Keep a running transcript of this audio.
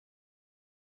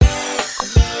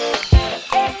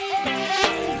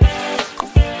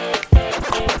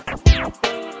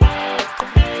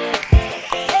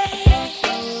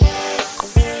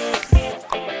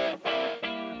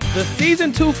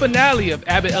2 finale of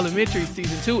Abbott Elementary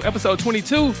Season 2, Episode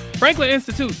 22, Franklin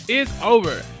Institute, is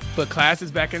over. But class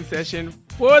is back in session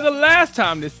for the last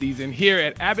time this season here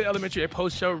at Abbott Elementary, a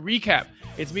post-show recap.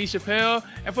 It's me, Chappelle,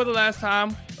 and for the last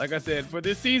time, like I said, for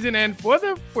this season and for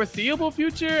the foreseeable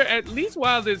future, at least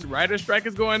while this writer strike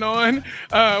is going on,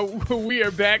 we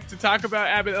are back to talk about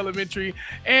Abbott Elementary.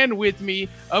 And with me,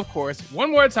 of course,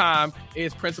 one more time,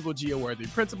 is Principal Gia Worthy.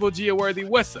 Principal Gia Worthy,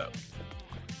 what's up?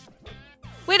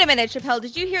 Wait a minute, Chappelle,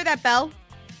 did you hear that bell?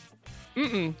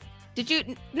 Mm-mm. Did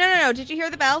you? No. Did you hear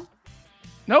the bell?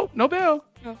 Nope, no bell.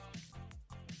 No.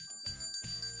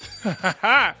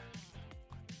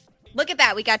 Look at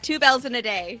that. We got 2 bells in a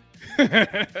day.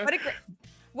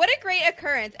 What a great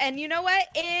occurrence. And you know what?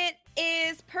 It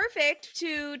is perfect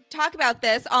to talk about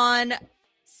this on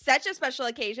such a special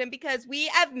occasion because we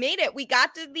have made it. We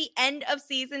got to the end of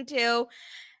season 2.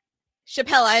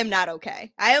 Chappelle, I am not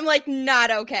okay. I am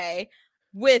not okay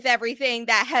with everything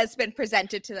that has been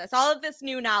presented to us. All of this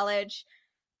new knowledge.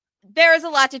 There is a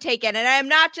lot to take in. And I'm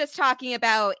not just talking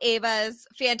about Ava's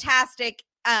fantastic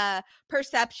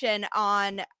perception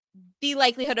on the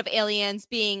likelihood of aliens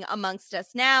being amongst us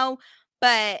now,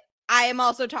 but I am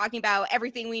also talking about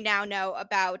everything we now know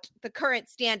about the current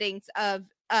standings of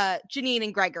Janine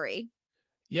and Gregory.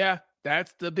 Yeah,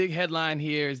 that's the big headline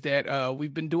here is that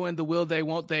we've been doing the will they,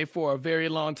 won't they for a very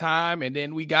long time. And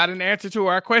then we got an answer to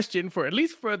our question for at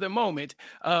least for the moment.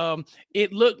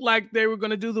 It looked like they were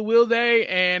going to do the will they.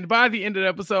 And by the end of the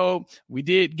episode, we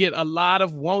did get a lot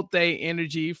of won't they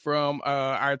energy from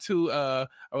our 2, or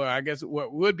I guess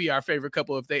what would be our favorite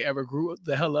couple if they ever grew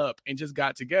the hell up and just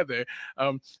got together.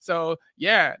 So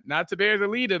yeah, not to bear the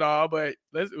lead at all, but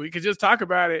we could just talk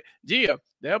about it. Gia,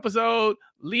 the episode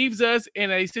leaves us in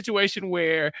a situation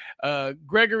where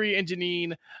Gregory and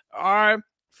Janine are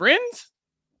friends?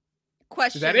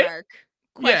 Question mark.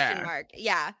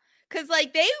 Yeah. Because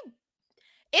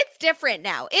it's different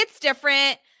now. It's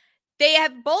different. They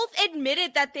have both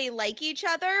admitted that they like each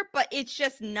other, but it's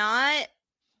just not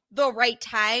the right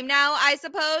time now, I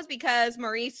suppose, because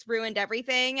Maurice ruined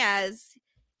everything as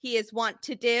he is wont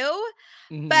to do.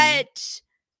 Mm-hmm. But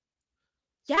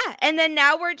yeah, and then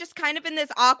now we're just kind of in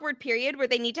this awkward period where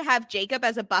they need to have Jacob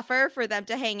as a buffer for them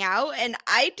to hang out. And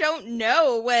I don't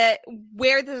know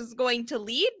where this is going to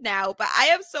lead now, but I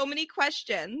have so many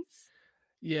questions.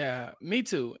 Yeah, me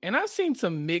too. And I've seen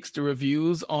some mixed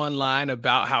reviews online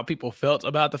about how people felt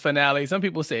about the finale. Some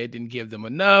people say it didn't give them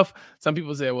enough. Some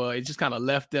people say, well, it just kind of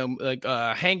left them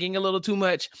hanging a little too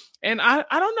much. And I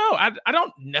don't know. I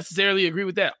don't necessarily agree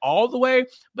with that all the way,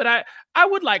 but I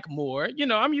would like more.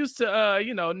 I'm used to,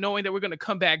 knowing that we're going to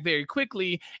come back very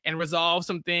quickly and resolve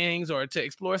some things or to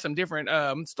explore some different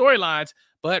storylines.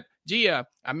 But Gia,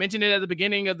 I mentioned it at the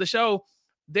beginning of the show.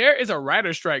 There is a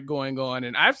writer strike going on,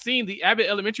 and I've seen the Abbott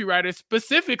Elementary writers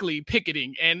specifically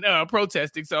picketing and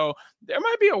protesting. So there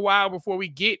might be a while before we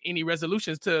get any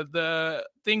resolutions to the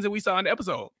things that we saw in the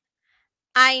episode.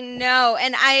 I know.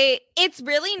 And it's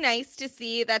really nice to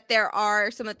see that there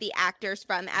are some of the actors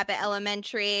from Abbott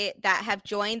Elementary that have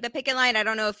joined the picket line. I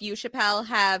don't know if you, Chappelle,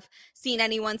 have seen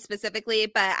anyone specifically,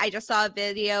 but I just saw a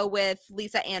video with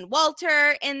Lisa Ann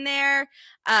Walter in there.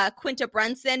 Quinta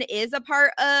Brunson is a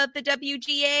part of the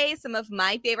WGA. Some of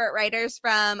my favorite writers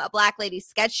from A Black Lady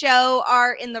Sketch Show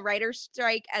are in the writer's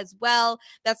strike as well.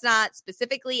 That's not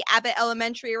specifically Abbott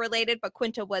Elementary related, but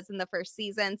Quinta was in the first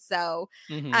season. So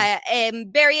I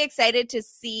am very excited to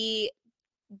see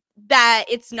that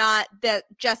it's not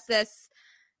just this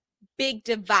big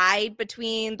divide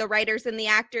between the writers and the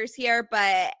actors here,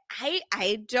 but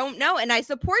I don't know. And I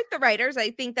support the writers. I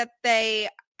think that they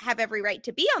have every right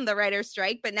to be on the writer's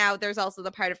strike, but now there's also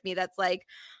the part of me that's like,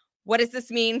 what does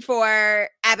this mean for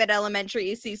Abbott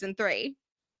Elementary season 3?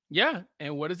 Yeah,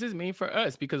 and what does this mean for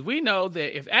us? Because we know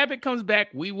that if Abbott comes back,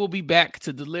 we will be back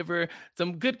to deliver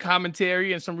some good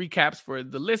commentary and some recaps for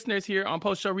the listeners here on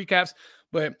post-show recaps.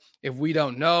 But if we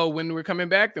don't know when we're coming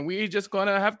back, then we're just going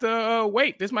to have to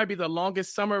wait. This might be the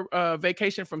longest summer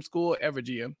vacation from school ever,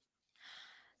 Gia.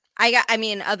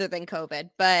 Other than COVID,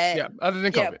 but yeah, other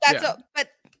than COVID. But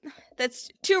that's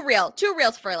too real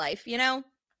for life,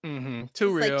 Mm-hmm.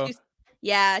 Too real.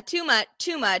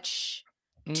 Too much.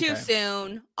 Okay. Too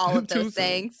soon, all of those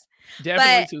things.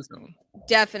 Definitely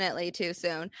too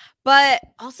soon. But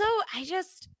also,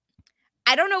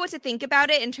 I don't know what to think about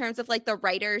it in terms of the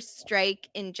writer's strike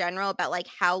in general, about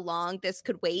how long this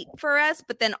could wait for us.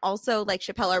 But then also,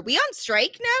 Chappelle, are we on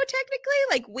strike now,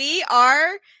 technically? We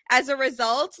are, as a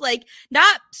result,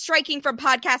 not striking from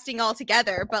podcasting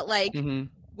altogether, but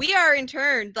we are in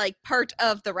turn part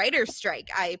of the writer's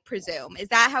strike, I presume. Is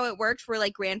that how it works? We're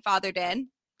grandfathered in?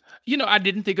 I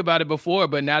didn't think about it before,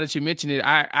 but now that you mention it,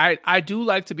 I do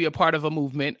like to be a part of a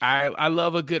movement. I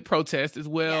love a good protest as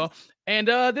Yes. well. And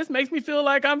this makes me feel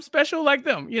like I'm special like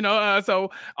them, So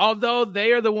although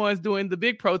they are the ones doing the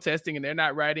big protesting and they're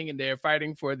not writing and they're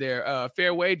fighting for their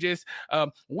fair wages,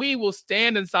 we will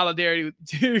stand in solidarity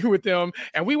with them,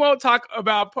 and we won't talk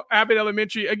about Abbott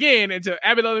Elementary again until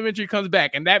Abbott Elementary comes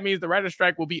back, and that means the writer's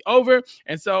strike will be over.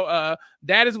 And so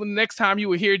that is when the next time you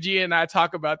will hear Gia and I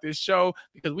talk about this show,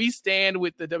 because we stand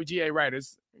with the WGA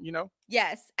writers.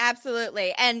 Yes,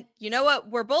 absolutely. And you know what?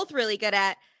 We're both really good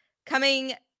at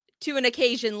coming to an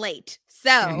occasion late.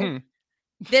 So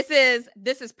this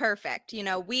is perfect.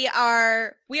 We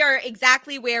are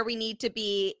exactly where we need to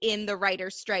be in the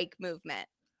writer's strike movement.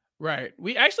 Right.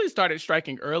 We actually started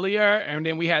striking earlier, and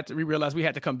then we realized we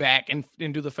had to come back and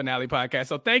do the finale podcast.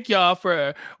 So thank y'all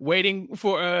for waiting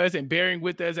for us and bearing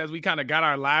with us as we kind of got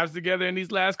our lives together in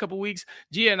these last couple weeks.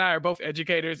 Gia and I are both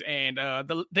educators, and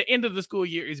the end of the school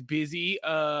year is busy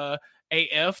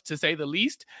AF, to say the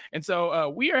least. And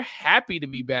so we are happy to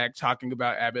be back talking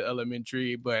about Abbott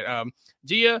Elementary. But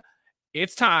Gia,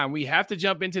 it's time. We have to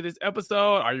jump into this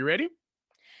episode. Are you ready?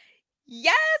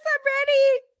 Yes, I'm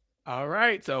ready. All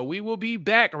right, so we will be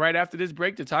back right after this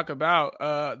break to talk about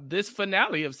this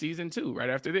finale of season 2, right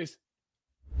after this.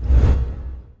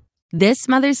 This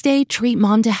Mother's Day, treat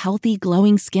mom to healthy,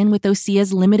 glowing skin with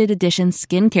Osea's limited edition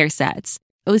skincare sets.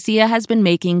 Osea has been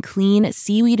making clean,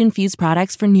 seaweed-infused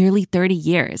products for nearly 30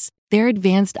 years. Their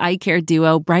advanced eye care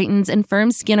duo brightens and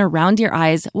firms skin around your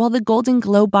eyes, while the Golden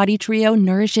Glow Body Trio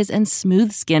nourishes and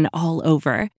smooths skin all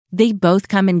over. They both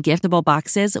come in giftable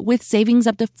boxes with savings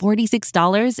up to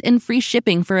 $46 and free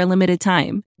shipping for a limited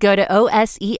time. Go to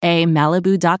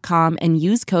OSEAMalibu.com and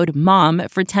use code MOM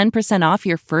for 10% off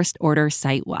your first order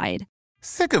site-wide.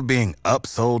 Sick of being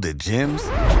upsold at gyms?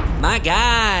 My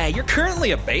guy, you're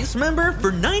currently a base member?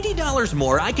 For $90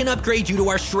 more, I can upgrade you to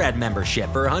our Shred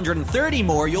membership. For $130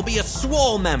 more, you'll be a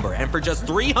Swole member. And for just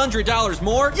 $300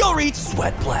 more, you'll reach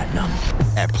Sweat Platinum.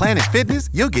 At Planet Fitness,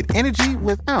 you'll get energy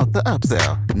without the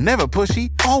upsell. Never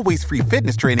pushy, always free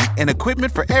fitness training and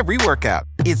equipment for every workout.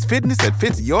 It's fitness that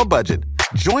fits your budget.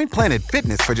 Join Planet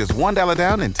Fitness for just $1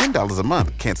 down and $10 a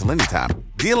month. Cancel anytime.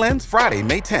 Deal ends Friday,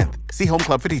 May 10th. See Home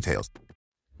Club for details.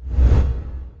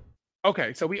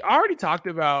 Okay, so we already talked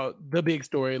about the big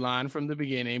storyline from the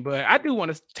beginning, but I do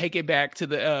want to take it back to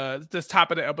this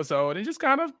top of the episode and just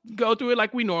kind of go through it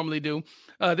like we normally do.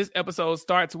 This episode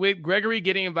starts with Gregory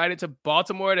getting invited to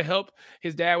Baltimore to help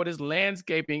his dad with his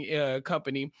landscaping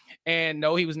company. And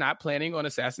no, he was not planning on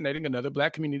assassinating another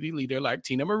Black community leader like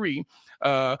Tina Marie.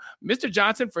 Mr.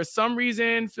 Johnson, for some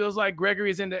reason, feels like Gregory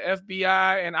is in the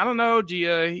FBI, and I don't know,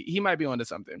 Gia, he might be onto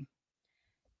something.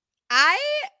 I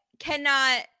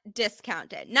cannot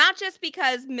discount it, not just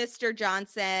because Mr.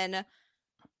 Johnson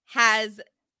has,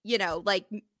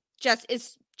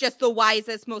 is just the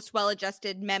wisest, most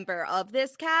well-adjusted member of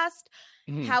this cast.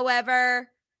 However,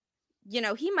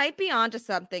 he might be onto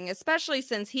something, especially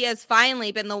since he has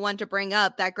finally been the one to bring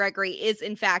up that Gregory is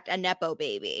in fact a Nepo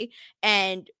baby.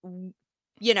 And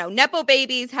Nepo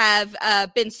babies have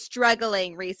been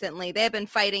struggling recently. They have been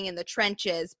fighting in the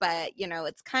trenches, but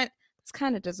it's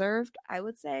kind of deserved, I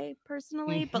would say,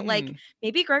 personally. But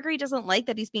maybe Gregory doesn't like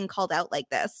that he's being called out like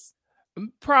this.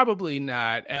 Probably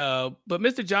not. But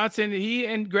Mr. Johnson, he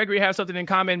and Gregory have something in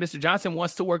common. Mr. Johnson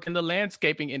wants to work in the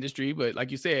landscaping industry, but like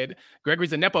you said,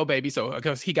 Gregory's a Nepo baby, so I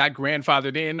guess he got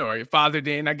grandfathered in or fathered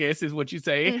in, I guess is what you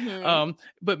say.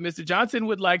 But Mr. Johnson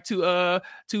would like to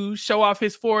show off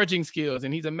his foraging skills,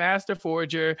 and he's a master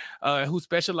forager who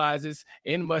specializes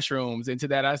in mushrooms. And to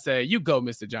that I say, you go,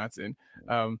 Mr. Johnson.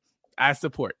 I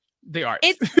support the arts.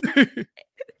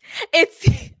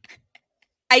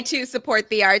 I too support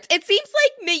the arts. It seems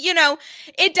like,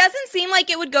 it doesn't seem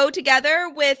like it would go together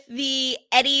with the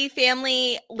Eddy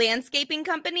family landscaping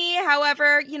company.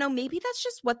 However, maybe that's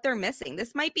just what they're missing.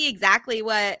 This might be exactly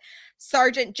what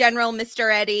Sergeant General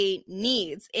Mr. Eddy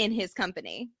needs in his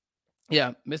company.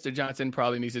 Yeah, Mr. Johnson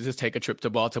probably needs to just take a trip to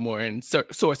Baltimore and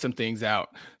sort some things out.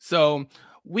 So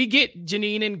we get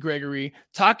Janine and Gregory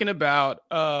talking about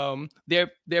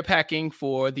their packing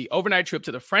for the overnight trip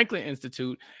to the Franklin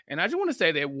Institute. And I just want to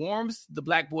say that it warms the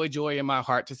Black boy joy in my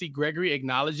heart to see Gregory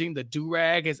acknowledging the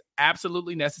do-rag is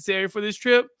absolutely necessary for this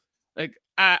trip. Like,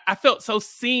 I felt so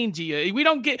seen, Gia. We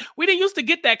didn't used to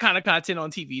get that kind of content on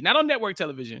TV, not on network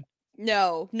television.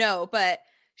 No, but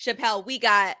Chappelle, we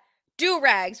got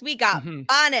do-rags, we got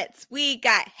bonnets, we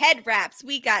got head wraps,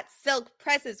 we got silk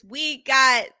presses, we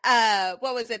got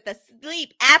the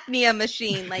sleep apnea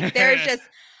machine. Like, there's just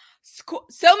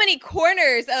so many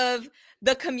corners of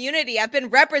the community have been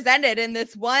represented in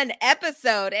this one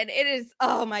episode, and it is,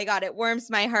 oh my God, it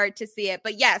warms my heart to see it.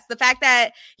 But yes, the fact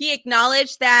that he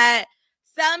acknowledged that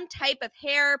some type of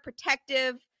hair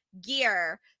protective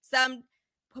gear, some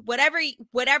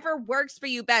whatever works for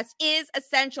you best, is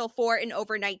essential for an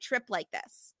overnight trip like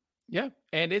this. Yeah,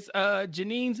 and it's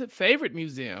Janine's favorite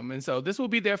museum, and so this will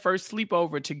be their first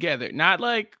sleepover together. Not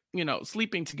like,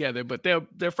 sleeping together, but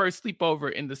their first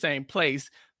sleepover in the same place,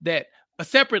 that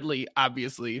separately,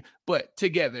 obviously, but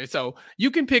together. So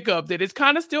you can pick up that it's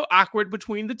kind of still awkward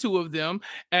between the two of them,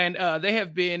 and they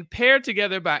have been paired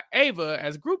together by Ava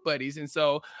as group buddies, and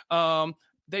so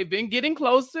they've been getting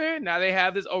closer. Now they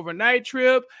have this overnight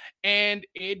trip, and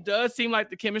it does seem like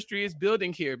the chemistry is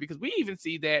building here, because we even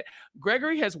see that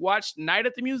Gregory has watched Night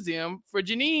at the Museum for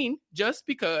Janine just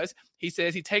because he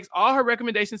says he takes all her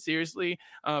recommendations seriously,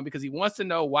 because he wants to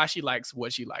know why she likes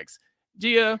what she likes.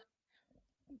 Gia,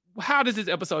 how does this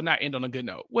episode not end on a good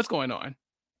note? What's going on?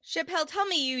 Chappelle, tell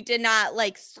me you did not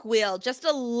squeal just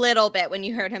a little bit when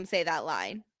you heard him say that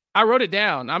line. I wrote it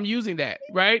down. I'm using that,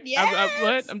 right?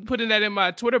 Yes. I'm putting that in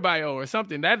my Twitter bio or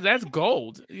something. That's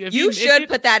gold. You should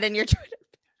put that in your Twitter.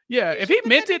 Yeah, if he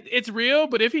meant it, it's real.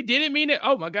 But if he didn't mean it,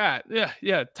 oh my God.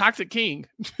 Yeah. Toxic King.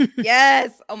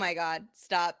 Yes. Oh my God.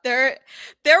 Stop. The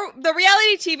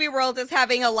reality TV world is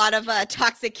having a lot of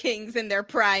toxic kings in their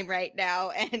prime right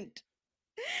now. And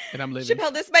I'm living.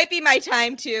 Chappelle, this might be my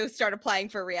time to start applying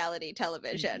for reality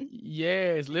television.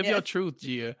 Yes, live your truth,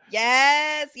 Gia.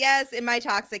 Yes, in my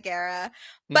toxic era.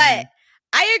 But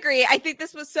I agree. I think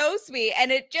this was so sweet,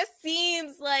 and it just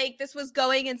seems like this was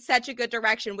going in such a good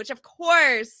direction, which of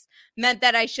course meant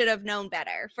that I should have known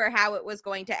better for how it was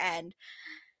going to end.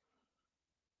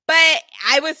 But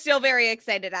I was still very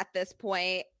excited at this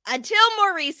point until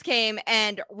Maurice came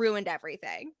and ruined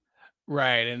everything.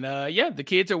 Right. And the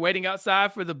kids are waiting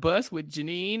outside for the bus with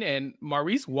Janine, and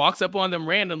Maurice walks up on them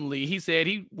randomly. He said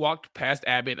he walked past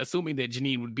Abbott, assuming that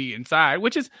Janine would be inside,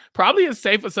 which is probably a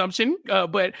safe assumption.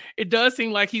 But it does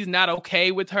seem like he's not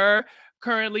okay with her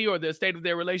currently, or the state of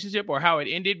their relationship, or how it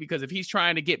ended, because if he's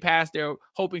trying to get past there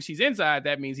hoping she's inside,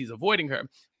 that means he's avoiding her.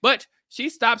 But she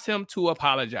stops him to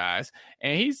apologize,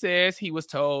 and he says he was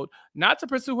told not to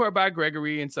pursue her by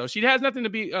Gregory, and so she has nothing to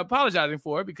be apologizing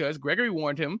for, because Gregory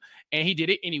warned him, and he did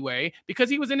it anyway because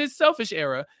he was in his selfish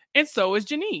era, and so is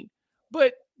Janine.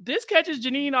 But this catches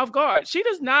Janine off guard. She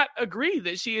does not agree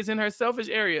that she is in her selfish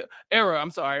era.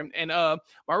 And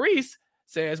Maurice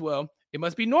says, well, it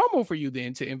must be normal for you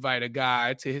then to invite a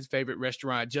guy to his favorite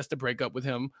restaurant just to break up with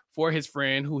him for his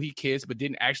friend who he kissed but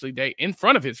didn't actually date in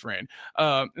front of his friend.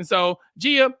 And so,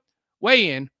 Gia,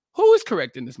 weigh in. Who is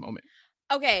correct in this moment?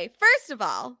 Okay, first of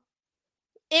all,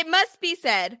 it must be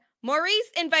said,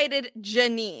 Maurice invited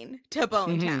Janine to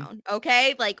Bonetown,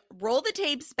 okay? Roll the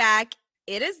tapes back.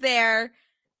 It is there.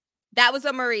 That was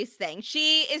a Maurice thing.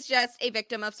 She is just a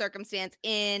victim of circumstance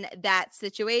in that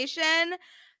situation.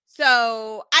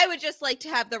 So I would just like to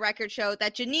have the record show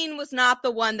that Janine was not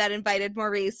the one that invited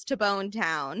Maurice to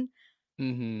Bonetown.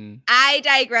 I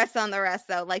digress on the rest,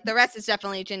 though. The rest is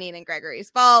definitely Janine and Gregory's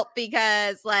fault,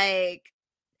 because,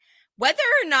 whether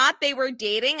or not they were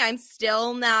dating, I'm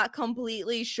still not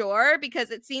completely sure,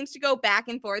 because it seems to go back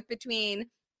and forth between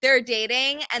they're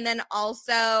dating and then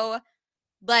also,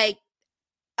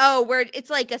 it's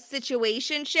like a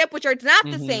situationship, which are not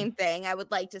the same thing. I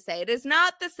would like to say it is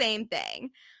not the same thing.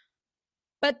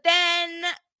 But then,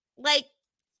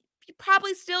 you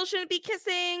probably still shouldn't be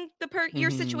kissing your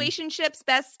situationship's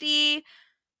bestie.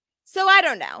 So I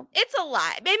don't know. It's a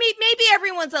lot. Maybe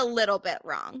everyone's a little bit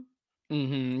wrong.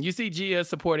 You see Gia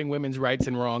supporting women's rights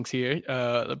and wrongs here,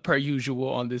 per usual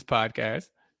on this podcast.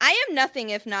 I am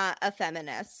nothing if not a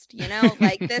feminist,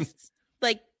 this,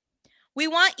 we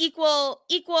want equal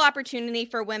opportunity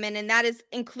for women, and that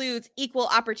includes equal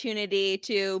opportunity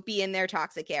to be in their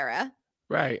toxic era.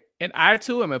 Right. And I,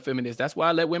 too, am a feminist. That's why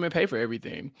I let women pay for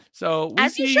everything. So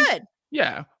you should.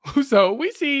 Yeah. So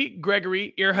we see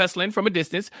Gregory ear hustling from a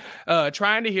distance,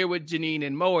 trying to hear what Janine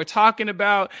and Mo are talking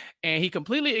about. And he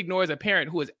completely ignores a parent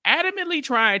who is adamantly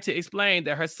trying to explain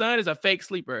that her son is a fake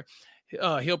sleeper.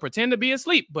 He'll pretend to be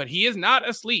asleep, but he is not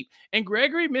asleep. And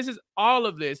Gregory misses all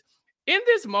of this. In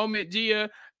this moment, Gia,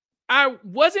 I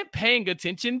wasn't paying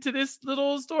attention to this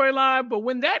little storyline, but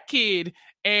when that kid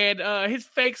and his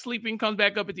fake sleeping comes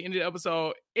back up at the end of the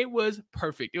episode, it was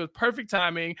perfect. It was perfect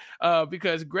timing,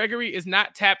 because Gregory is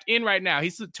not tapped in right now.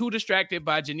 He's too distracted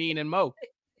by Janine and Mo.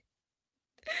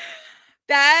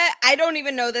 That, I don't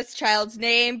even know this child's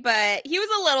name, but he was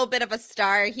a little bit of a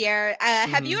star here.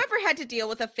 Have you ever had to deal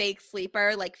with a fake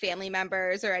sleeper, like family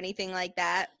members or anything like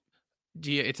that?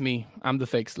 Gia, it's me. I'm the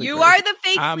fake sleeper. You are the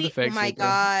fake I'm the sleeper. fake Oh my sleeper.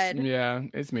 God. Yeah,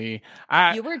 it's me.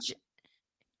 You were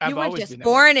I've always just been that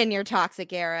way. born in your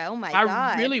toxic era. Oh my God.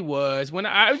 I really was.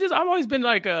 I've always been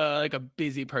like a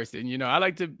busy person. You know, I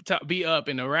like to be up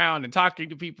and around and talking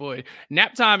to people. And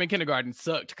nap time in kindergarten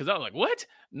sucked because I was like, what?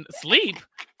 Sleep?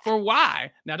 For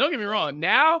why? Now, don't get me wrong.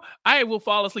 Now I will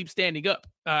fall asleep standing up.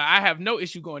 I have no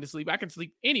issue going to sleep. I can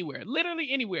sleep anywhere,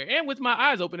 literally anywhere, and with my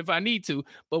eyes open if I need to.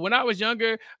 But when I was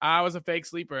younger, I was a fake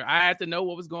sleeper. I had to know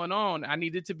what was going on. I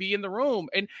needed to be in the room.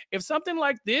 And if something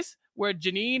like this, where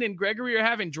Janine and Gregory are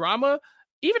having drama,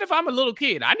 even if I'm a little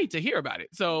kid, I need to hear about it.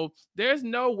 So there's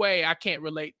no way I can't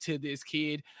relate to this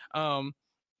kid.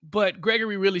 But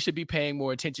Gregory really should be paying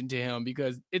more attention to him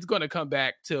because it's going to come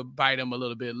back to bite him a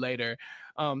little bit later.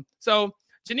 So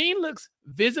Janine looks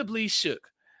visibly shook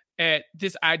at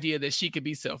this idea that she could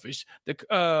be selfish.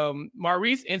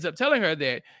 Maurice ends up telling her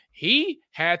that he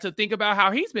had to think about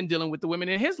how he's been dealing with the women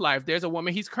in his life. There's a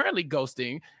woman he's currently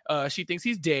ghosting. She thinks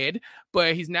he's dead,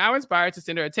 but he's now inspired to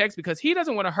send her a text because he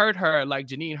doesn't want to hurt her like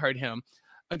Janine hurt him.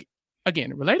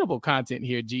 Again, relatable content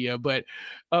here, Gia. But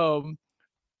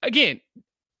again,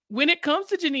 when it comes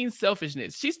to Janine's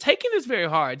selfishness, she's taking this very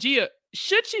hard. Gia,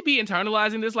 should she be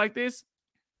internalizing this like this?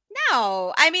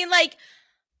 No. I mean, like,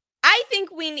 I think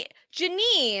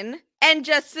Janine and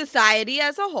just society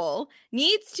as a whole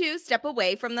needs to step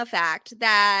away from the fact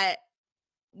that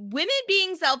women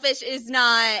being selfish is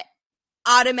not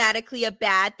automatically a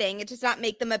bad thing. It does not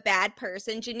make them a bad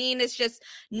person. Janine is just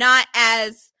not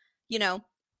as,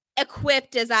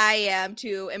 equipped as I am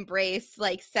to embrace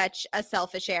like such a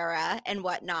selfish era and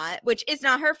whatnot, which is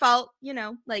not her fault,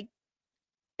 like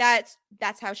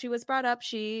that's how she was brought up.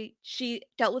 She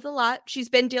dealt with a lot. She's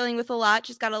been dealing with a lot.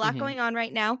 She's got a lot going on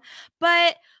right now.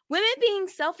 But women being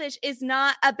selfish is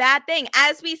not a bad thing.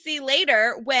 As we see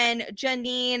later when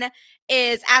Janine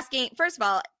is asking, first of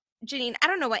all, Janine, I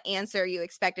don't know what answer you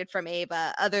expected from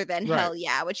Ava other than hell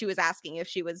yeah, what she was asking if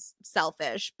she was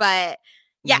selfish. But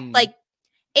yeah, like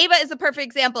Ava is a perfect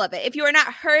example of it. If you are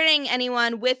not hurting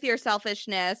anyone with your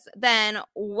selfishness, then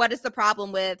what is the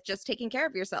problem with just taking care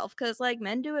of yourself? Because, like,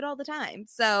 men do it all the time.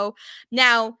 So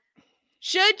now,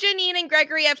 should Janine and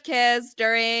Gregory have kissed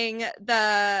during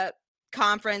the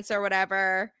conference or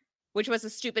whatever, which was a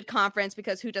stupid conference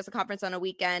because who does a conference on a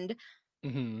weekend?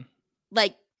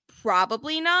 Like,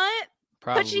 probably not.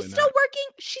 But she's still working.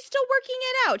 She's still working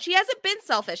it out. She hasn't been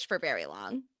selfish for very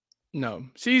long. No,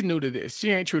 she's new to this.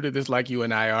 She ain't true to this like you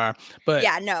and I are. But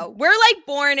yeah, no, we're like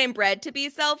born and bred to be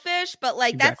selfish, but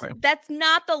like that's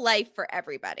not the life for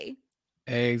everybody.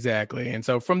 Exactly. And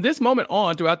so from this moment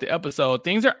on throughout the episode,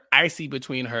 things are icy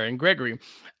between her and Gregory.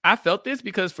 I felt this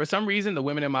because for some reason, the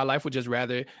women in my life would just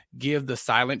rather give the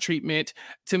silent treatment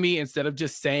to me instead of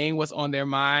just saying what's on their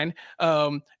mind.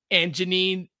 And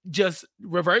Janine just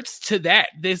reverts to that,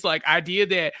 this like idea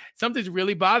that something's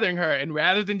really bothering her. And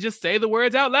rather than just say the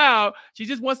words out loud, she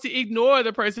just wants to ignore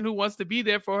the person who wants to be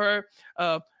there for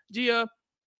her. Gia,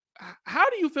 how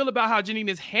do you feel about how Janine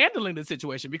is handling the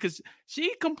situation? Because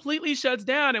she completely shuts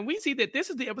down. And we see that this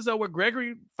is the episode where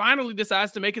Gregory finally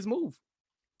decides to make his move.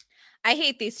 I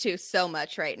hate these two so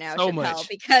much right now, so Chappelle, much.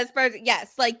 because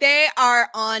yes, like they are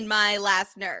on my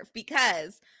last nerve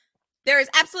because there is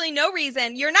absolutely no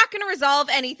reason. You're not going to resolve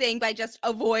anything by just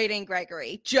avoiding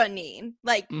Gregory. Janine,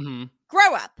 like,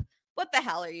 grow up. What the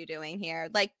hell are you doing here?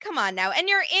 Like, come on now. And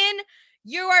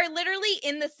you are literally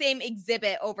in the same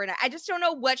exhibit overnight. I just don't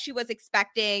know what she was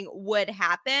expecting would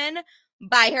happen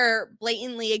by her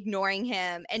blatantly ignoring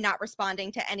him and not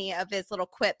responding to any of his little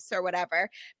quips or whatever.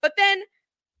 But then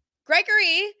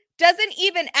Gregory doesn't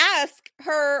even ask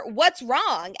her what's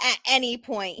wrong at any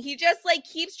point. He just like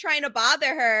keeps trying to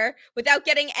bother her without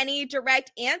getting any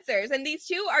direct answers. And these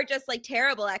two are just like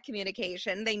terrible at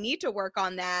communication. They need to work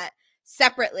on that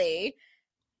separately,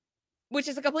 which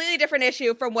is a completely different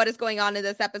issue from what is going on in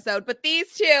this episode. But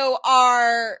these two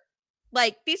are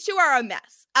a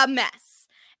mess.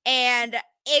 And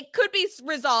it could be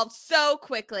resolved so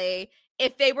quickly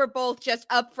if they were both just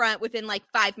upfront within like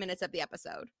 5 minutes of the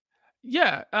episode.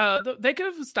 Yeah, they could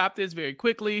have stopped this very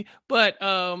quickly, but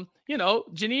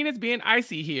Janine is being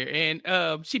icy here,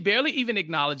 and she barely even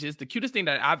acknowledges the cutest thing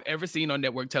that I've ever seen on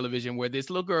network television, where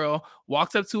this little girl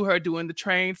walks up to her doing the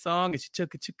train song, and she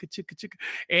chicka chicka chicka chicka,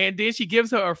 and then she gives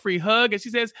her a free hug, and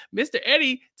she says, "Mr.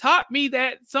 Eddie taught me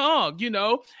that song,"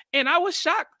 and I was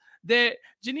shocked that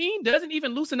Janine doesn't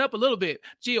even loosen up a little bit.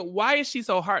 Gia, why is she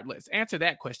so heartless? Answer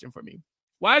that question for me.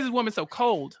 Why is this woman so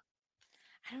cold?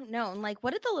 I don't know. And like,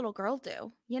 what did the little girl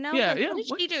do? Yeah, What did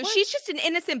she do? What? She's just an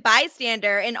innocent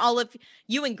bystander in all of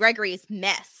you and Gregory's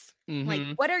mess. Like,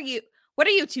 what are you what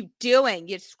are you two doing?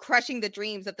 You're just crushing the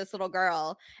dreams of this little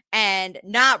girl and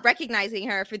not recognizing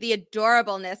her for the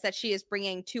adorableness that she is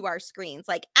bringing to our screens.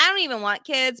 Like, I don't even want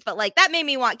kids, but like that made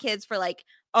me want kids for like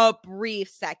a brief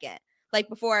second. Like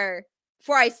before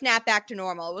I snap back to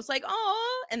normal, it was like,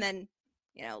 oh, and then,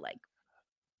 like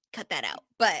cut that out.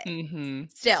 But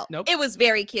still, Nope. It was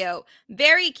very cute.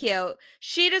 Very cute.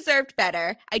 She deserved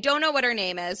better. I don't know what her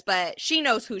name is, but she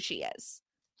knows who she is.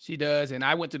 She does, and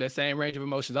I went through that same range of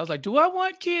emotions. I was like, do I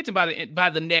want kids? And by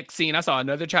the next scene, I saw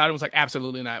another child and was like,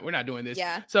 absolutely not. We're not doing this.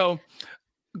 Yeah. So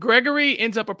Gregory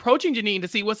ends up approaching Janine to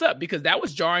see what's up because that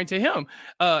was jarring to him.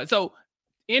 So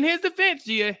in his defense,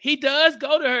 Gia, he does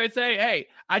go to her and say, hey,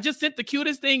 I just sent the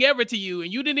cutest thing ever to you,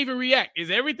 and you didn't even react.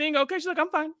 Is everything okay? She's like, I'm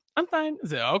fine. I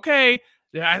said, okay.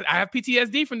 I have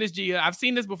PTSD from this, Gia. I've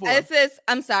seen this before.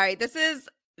 I'm sorry. This is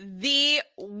the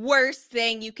worst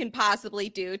thing you can possibly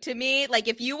do to me. Like,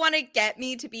 if you want to get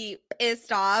me to be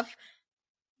pissed off,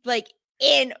 like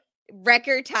in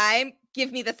record time,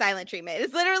 give me the silent treatment.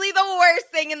 It's literally the worst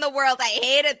thing in the world. I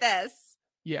hated this.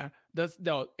 Yeah,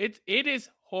 it is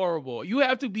horrible. You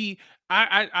have to be.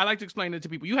 I like to explain it to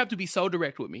people. You have to be so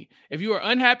direct with me. If you are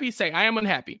unhappy, say I am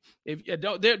unhappy. If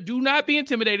do not be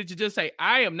intimidated to just say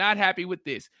I am not happy with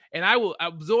this, and I will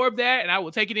absorb that and I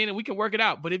will take it in and we can work it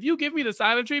out. But if you give me the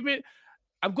silent treatment,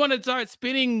 I'm going to start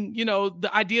spinning, the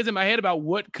ideas in my head about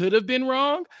what could have been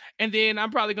wrong. And then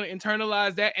I'm probably going to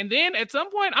internalize that. And then at some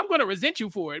point, I'm going to resent you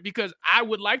for it because I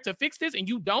would like to fix this and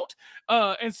you don't.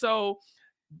 And so,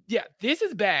 yeah, this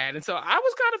is bad. And so I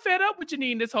was kind of fed up with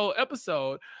Janine this whole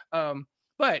episode.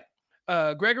 But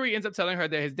Gregory ends up telling her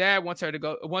that his dad wants him to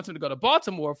go to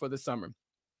Baltimore for the summer.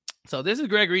 So this is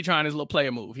Gregory trying his little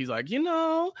player move. He's like,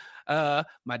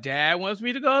 my dad wants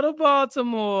me to go to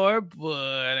Baltimore,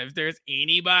 but if there's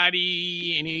any,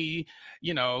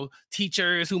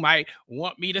 teachers who might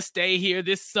want me to stay here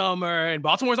this summer, and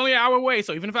Baltimore's only an hour away,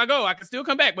 so even if I go, I can still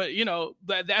come back. But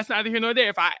that's neither here nor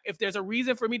there. If there's a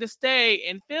reason for me to stay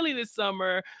in Philly this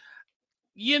summer,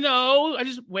 I'm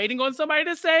just waiting on somebody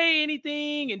to say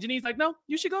anything. And Janine's like, no,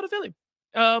 you should go to Philly.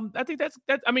 I think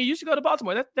you should go to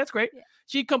Baltimore. That's great. Yeah.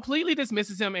 She completely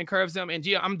dismisses him and curves him. And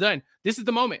Gia, I'm done. This is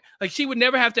the moment. Like, she would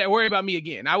never have to worry about me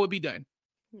again. I would be done.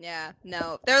 Yeah,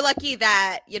 no, they're lucky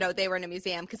that, they were in a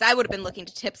museum, because I would have been looking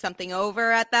to tip something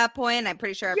over at that point. I'm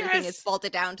pretty sure everything is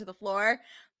bolted down to the floor.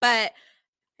 And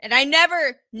I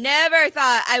never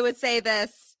thought I would say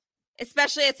this,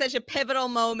 especially at such a pivotal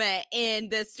moment in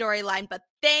this storyline, but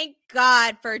thank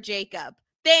God for Jacob.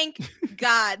 Thank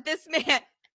God. This man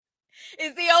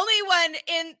is the only one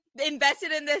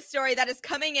invested in this story that is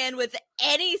coming in with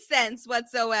any sense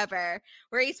whatsoever,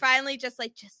 where he's finally just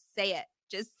like, just say it.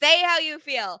 Just say how you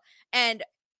feel. And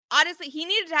honestly, he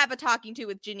needed to have a talking to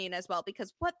with Janine as well,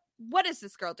 because what is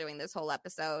this girl doing this whole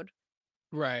episode?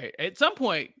 Right. At some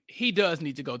point, he does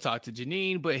need to go talk to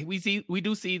Janine, but we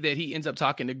do see that he ends up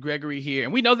talking to Gregory here.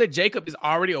 And we know that Jacob is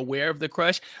already aware of the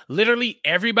crush. Literally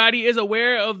everybody is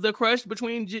aware of the crush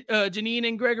between Janine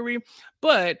and Gregory.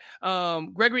 But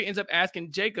Gregory ends up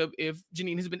asking Jacob if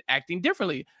Janine has been acting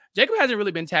differently. Jacob hasn't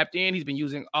really been tapped in. He's been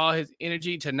using all his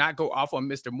energy to not go off on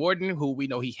Mr. Morton, who we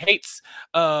know he hates.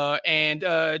 And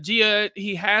Gia,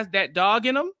 he has that dog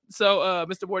in him. So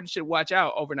Mr. Morton should watch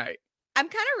out overnight. I'm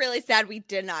kind of really sad we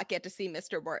did not get to see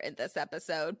Mr. Morton this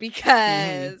episode,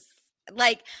 because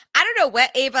I don't know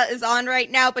what Ava is on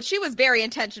right now, but she was very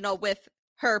intentional with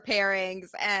her pairings,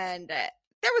 and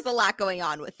there was a lot going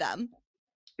on with them.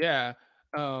 Yeah.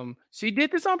 She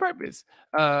did this on purpose.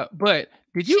 But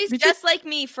She's just like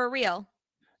me, for real.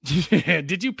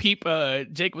 Did you peep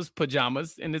Jacob's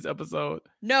pajamas in this episode?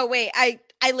 No, wait.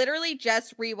 I literally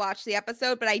just rewatched the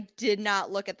episode, but I did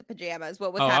not look at the pajamas.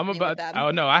 What was happening with them? Oh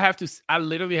no, I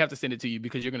literally have to send it to you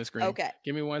because you're gonna scream. Okay.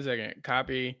 Give me 1 second.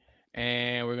 Copy.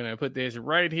 And we're gonna put this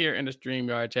right here in the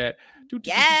StreamYard chat.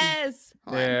 Yes.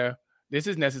 Yeah. This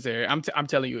is necessary. I'm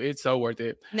telling you, it's so worth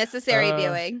it. Necessary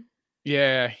viewing.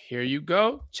 Yeah, here you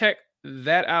go. Check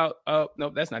that out. Oh, no,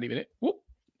 that's not even it. Whoop.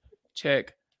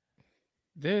 Check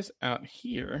this out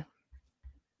here.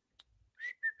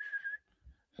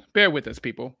 Bear with us,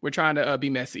 people. We're trying to be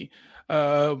messy.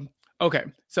 Okay,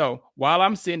 so while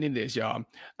I'm sending this, y'all,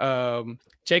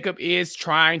 Jacob is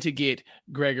trying to get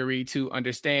Gregory to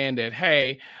understand that,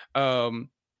 hey,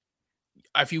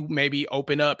 if you maybe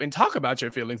open up and talk about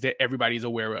your feelings that everybody's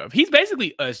aware of. He's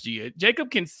basically us, Gia.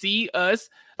 Jacob can see us,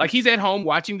 like he's at home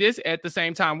watching this at the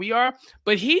same time we are,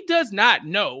 but he does not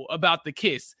know about the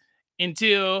kiss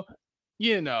until,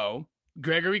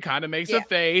 Gregory kind of makes a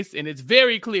face, and it's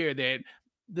very clear that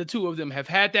the two of them have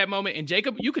had that moment. And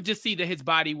Jacob, you could just see that his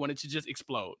body wanted to just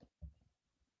explode.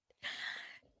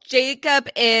 Jacob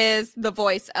is the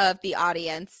voice of the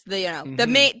audience, the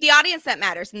audience that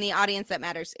matters, and the audience that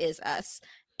matters is us.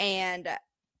 And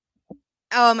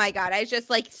oh my God, I just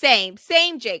like same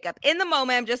Jacob. In the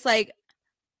moment, I'm just like,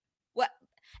 what?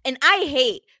 And I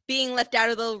hate being left out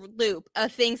of the loop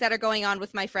of things that are going on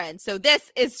with my friends. So this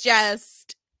is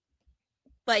just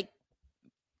like,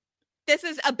 this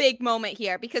is a big moment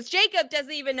here because Jacob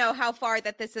doesn't even know how far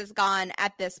that this has gone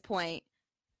at this point.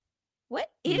 What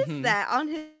is that on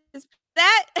his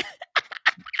that?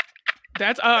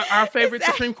 That's our favorite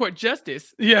Supreme Court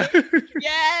justice. Yeah.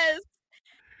 Yes.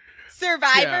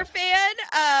 Survivor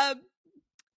fan.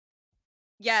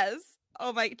 Yes.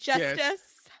 Oh my, Justice.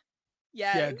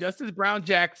 Yes. Yeah, Justice Brown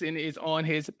Jackson is on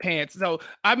his pants. So,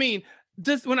 I mean,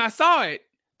 just when I saw it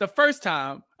the first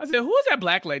time, I said, who is that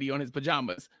black lady on his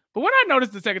pajamas? But when I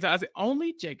noticed the second time, I said,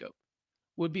 only Jacob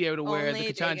would be able to wear the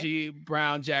Ketanji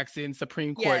Brown Jackson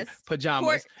Supreme Court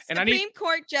pajamas. Supreme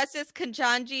Court Justice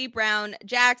Ketanji Brown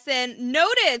Jackson,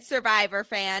 noted Survivor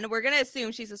fan. We're going to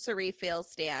assume she's a Sari Fields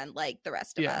stan like the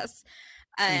rest of us.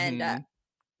 And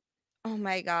oh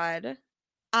my God.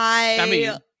 I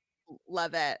mean,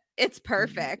 love it. It's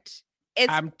perfect.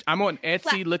 I'm on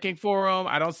Etsy looking for them.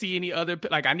 I don't see any other,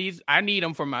 like I need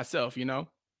them for myself, you know?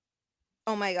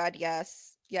 Oh my God. Yes.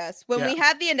 When we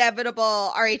have the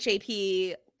inevitable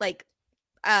RHAP, like,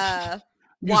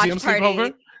 watch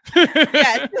party.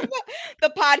 Yes.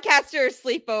 The podcaster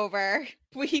sleepover.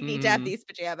 We need to have these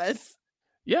pajamas.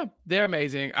 Yeah, they're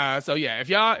amazing. So yeah,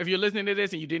 if you're listening to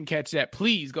this and you didn't catch that,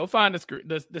 please go find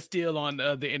the still on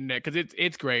the internet because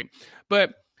it's great.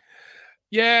 But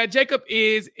yeah, Jacob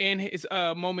is in his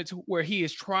moments where he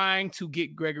is trying to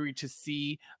get Gregory to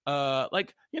see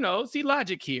see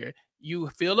logic here. You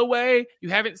feel away. You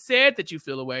haven't said that you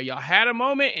feel away. Y'all had a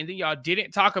moment and then y'all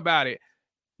didn't talk about it.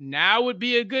 Now would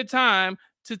be a good time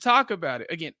to talk about it.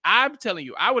 Again, I'm telling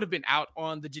you, I would have been out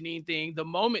on the Janine thing the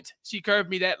moment she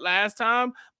curved me that last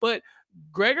time. But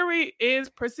Gregory is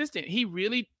persistent. He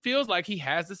really feels like he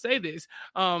has to say this.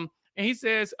 And he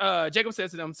says, Jacob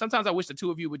says to them, sometimes I wish the two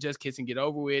of you would just kiss and get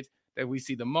over with, that we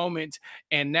see the moment.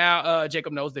 And now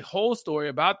Jacob knows the whole story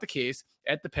about the kiss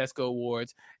at the Pesco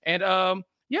Awards. And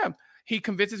he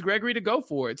convinces Gregory to go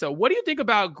for it. So what do you think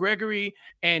about Gregory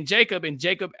and Jacob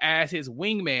as his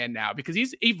wingman now? Because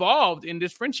he's evolved in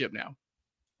this friendship now.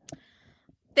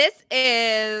 This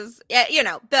is,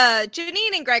 the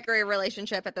Janine and Gregory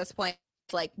relationship at this point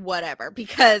is like whatever,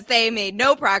 because they made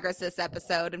no progress this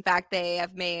episode. In fact, they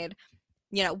have made,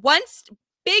 one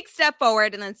big step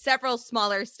forward and then several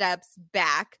smaller steps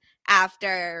back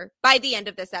by the end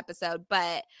of this episode.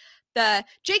 But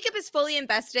Jacob is fully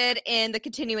invested in the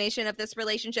continuation of this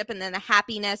relationship and then the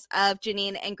happiness of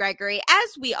Janine and Gregory,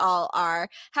 as we all are.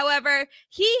 However,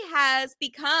 he has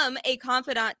become a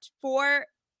confidant for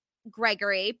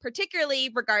Gregory, particularly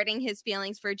regarding his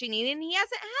feelings for Janine, and he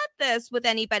hasn't had this with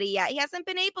anybody yet. He hasn't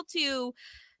been able to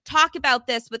talk about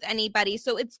this with anybody.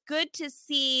 So it's good to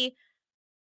see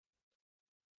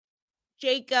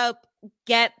Jacob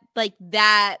get like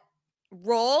that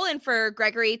role and for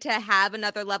Gregory to have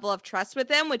another level of trust with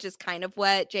him, which is kind of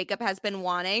what Jacob has been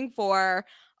wanting for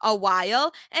a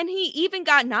while. And he even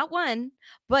got not one,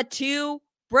 but two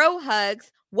bro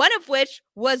hugs, one of which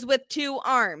was with two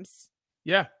arms.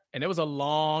 Yeah. And it was a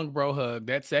long bro hug,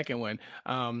 that second one.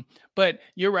 But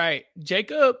you're right.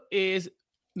 Jacob is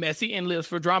messy and lives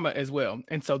for drama as well.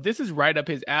 And so this is right up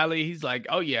his alley. He's like,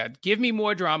 oh yeah, give me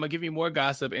more drama, give me more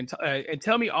gossip, and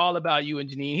tell me all about you and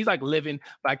Janine. He's like living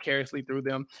vicariously through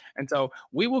them. And so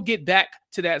we will get back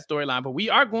to that storyline, but we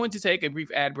are going to take a brief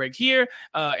ad break here.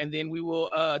 And then we will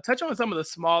touch on some of the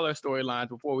smaller storylines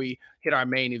before we hit our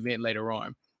main event later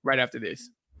on, right after this.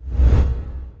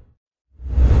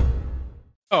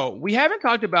 Oh, we haven't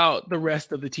talked about the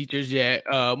rest of the teachers yet.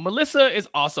 Melissa is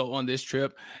also on this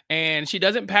trip, and she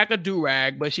doesn't pack a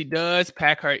do-rag, but she does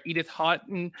pack her Edith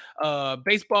Houghton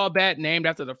baseball bat named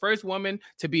after the first woman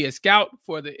to be a scout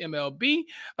for the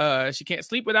MLB. She can't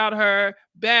sleep without her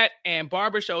bat, and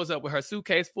Barbara shows up with her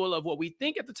suitcase full of what we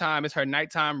think at the time is her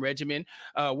nighttime regimen,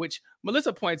 which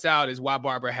Melissa points out is why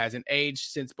Barbara hasn't aged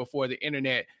since before the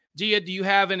internet. Gia, do you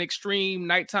have an extreme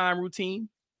nighttime routine?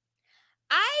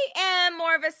 I am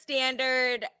more of a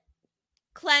standard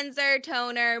cleanser,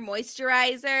 toner,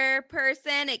 moisturizer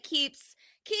person. It keeps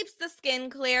the skin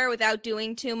clear without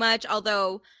doing too much,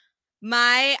 although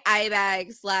my eye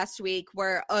bags last week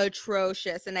were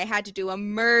atrocious and I had to do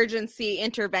emergency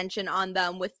intervention on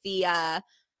them with the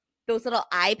those little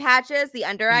eye patches, the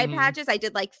under eye patches. I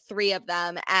did like 3 of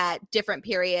them at different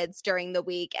periods during the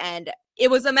week and it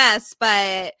was a mess,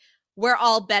 but we're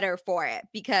all better for it,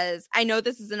 because I know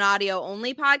this is an audio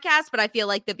only podcast, but I feel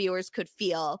like the viewers could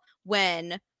feel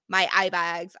when my eye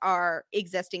bags are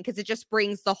existing, because it just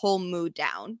brings the whole mood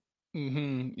down.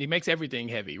 It makes everything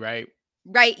heavy, right?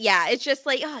 Right. Yeah. It's just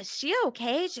like, oh, is she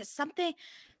okay? It's just something.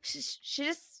 She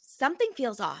just, something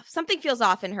feels off. Something feels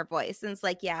off in her voice. And it's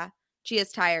like, yeah, she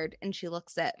is tired and she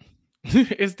looks it.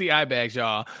 It's the eye bags,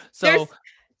 y'all. So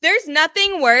there's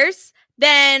nothing worse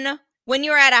than when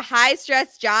you're at a high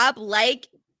stress job, like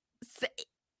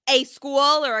a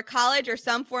school or a college or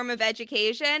some form of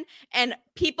education, and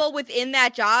people within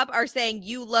that job are saying,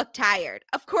 you look tired.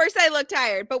 Of course I look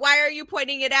tired, but why are you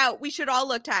pointing it out? We should all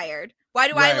look tired. Why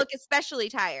do I look especially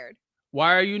tired?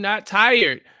 Why are you not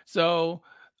tired? So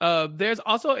there's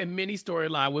also a mini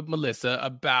storyline with Melissa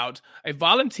about a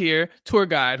volunteer tour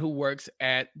guide who works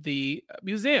at the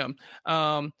museum.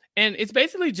 And it's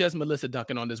basically just Melissa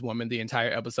dunking on this woman the entire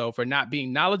episode for not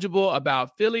being knowledgeable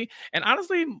about Philly. And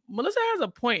honestly, Melissa has a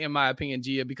point, in my opinion,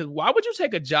 Gia, because why would you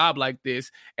take a job like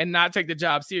this and not take the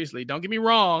job seriously? Don't get me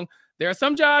wrong. There are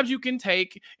some jobs you can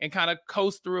take and kind of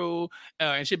coast through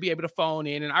and should be able to phone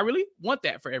in. And I really want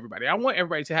that for everybody. I want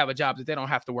everybody to have a job that they don't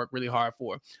have to work really hard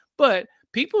for. But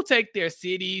people take their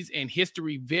cities and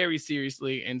history very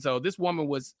seriously. And so this woman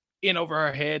was in over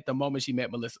her head the moment she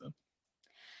met Melissa.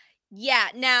 Yeah.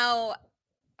 Now,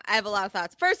 I have a lot of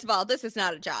thoughts. First of all, this is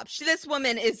not a job. This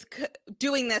woman is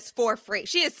doing this for free.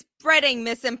 She is spreading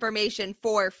misinformation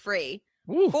for free.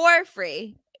 Ooh. For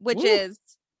free, which Ooh. is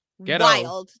Ghetto.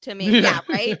 Wild to me. Yeah,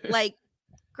 right? Like,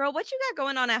 girl, what you got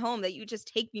going on at home that you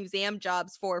just take museum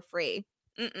jobs for free?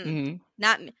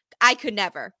 Not me. I could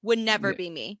never, would never be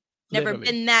me. Never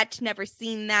Literally. been that, never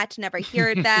seen that, never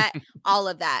heard that, all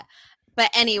of that. But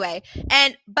anyway,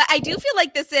 but I do feel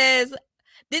like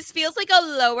this feels like a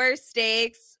lower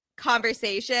stakes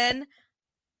conversation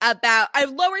about a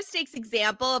lower stakes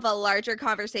example of a larger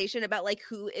conversation about like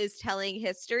who is telling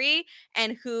history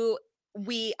and who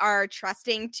we are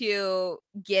trusting to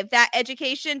give that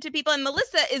education to people. And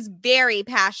Melissa is very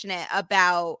passionate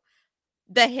about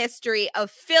the history of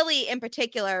Philly in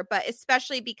particular, but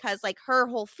especially because like her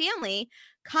whole family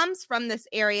comes from this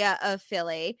area of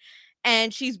Philly.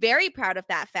 And she's very proud of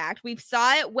that fact. We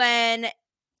saw it when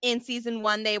in season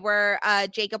 1,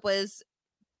 Jacob was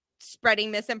spreading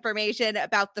misinformation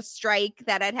about the strike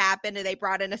that had happened, and they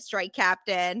brought in a strike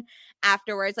captain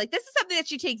afterwards. Like, this is something that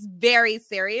she takes very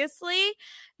seriously.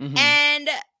 And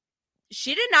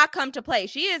she did not come to play.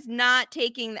 She is not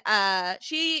taking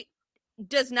she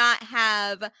does not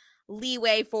have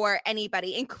leeway for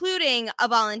anybody, including a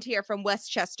volunteer from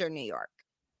Westchester, New York.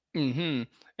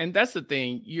 And that's the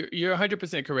thing. You're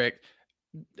 100% correct.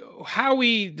 How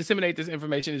we disseminate this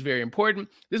information is very important.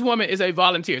 This woman is a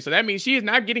volunteer, so that means she is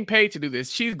not getting paid to do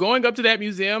this. She's going up to that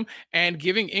museum and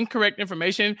giving incorrect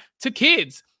information to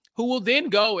kids who will then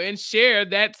go and share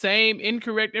that same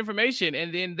incorrect information,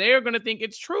 and then they're going to think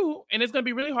it's true, and it's going to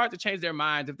be really hard to change their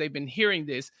minds if they've been hearing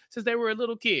this since they were a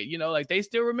little kid. You know, like they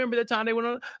still remember the time they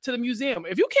went to the museum.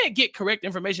 If you can't get correct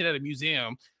information at a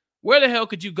museum, where the hell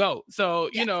could you go? So,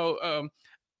 you know,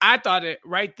 I thought it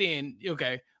right then,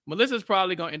 okay, Melissa's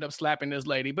probably going to end up slapping this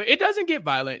lady, but it doesn't get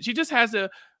violent. She just has to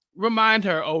remind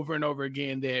her over and over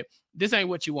again that this ain't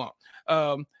what you want.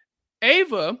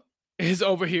 Ava is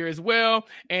over here as well,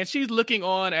 and she's looking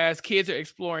on as kids are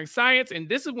exploring science. And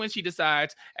this is when she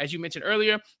decides, as you mentioned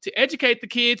earlier, to educate the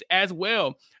kids as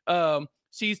well.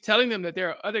 She's telling them that there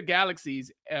are other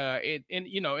galaxies in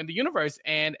the universe,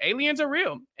 and aliens are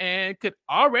real and could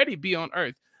already be on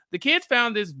Earth. The kids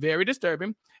found this very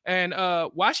disturbing. And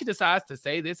why she decides to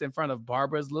say this in front of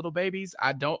Barbara's little babies,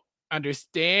 I don't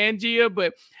understand, Gia,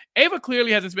 but Ava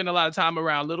clearly hasn't spent a lot of time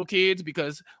around little kids,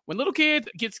 because when little kids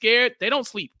get scared, they don't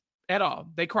sleep at all.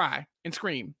 They cry and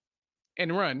scream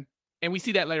and run. And we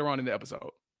see that later on in the episode.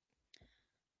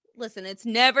 Listen, it's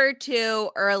never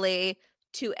too early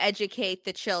to educate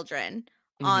the children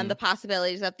on the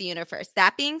possibilities of the universe.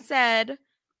 That being said,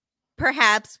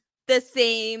 perhaps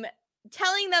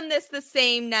telling them this the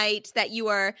same night that you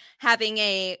are having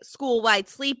a school-wide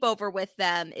sleepover with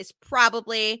them is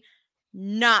probably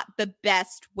not the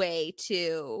best way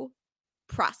to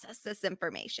process this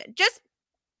information. Just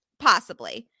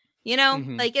possibly,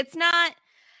 like it's not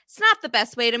the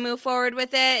best way to move forward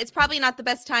with it. It's probably not the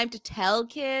best time to tell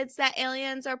kids that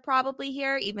aliens are probably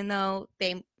here, even though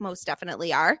they most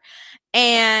definitely are.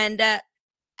 And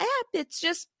it's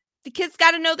just, the kids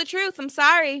got to know the truth. I'm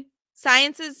sorry.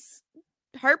 Science is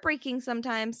heartbreaking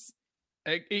sometimes.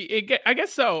 I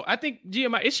guess so. I think, Gia,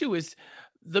 my issue is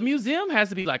the museum has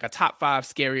to be like a top 5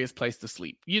 scariest place to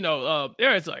sleep.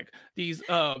 There is like these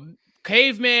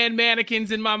caveman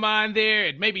mannequins in my mind there,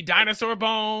 and maybe dinosaur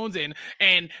bones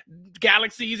and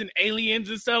galaxies and aliens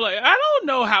and stuff. Like, I don't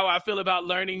know how I feel about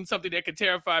learning something that could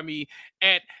terrify me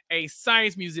at a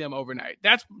science museum overnight.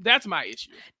 That's my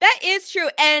issue. That is true.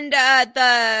 And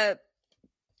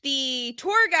the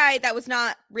tour guide that was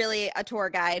not really a tour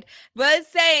guide was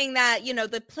saying that, you know,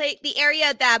 the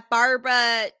area that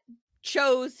Barbara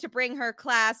chose to bring her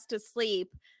class to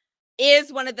sleep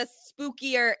is one of the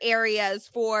spookier areas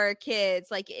for kids,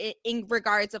 like in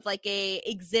regards of like a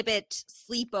exhibit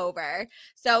sleepover.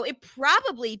 So it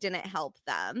probably didn't help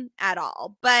them at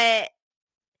all. But,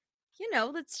 you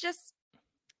know, this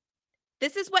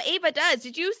is what Ava does.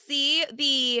 Did you see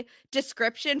the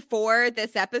description for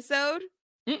this episode?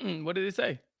 What did it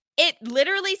say? It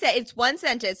literally said, it's one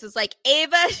sentence. It's like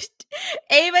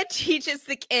Ava teaches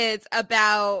the kids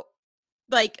about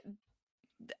like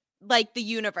the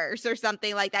universe or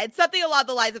something like that. It's something along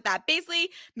the lines of that. Basically,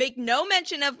 make no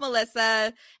mention of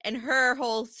Melissa and her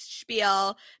whole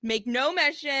spiel. Make no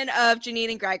mention of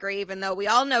Janine and Gregory, even though we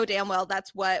all know damn well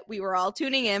that's what we were all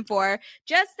tuning in for.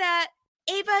 Just that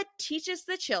Ava teaches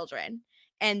the children,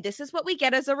 and this is what we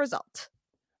get as a result.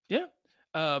 Yeah.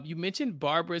 You mentioned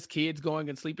Barbara's kids going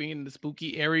and sleeping in the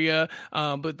spooky area,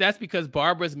 but that's because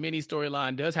Barbara's mini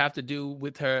storyline does have to do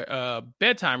with her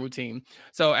bedtime routine.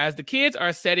 So as the kids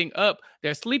are setting up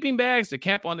their sleeping bags to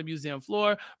camp on the museum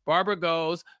floor, Barbara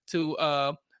goes to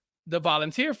the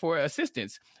volunteer for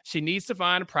assistance. She needs to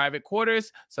find private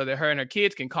quarters so that her and her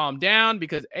kids can calm down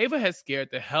because Ava has scared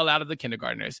the hell out of the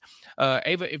kindergartners.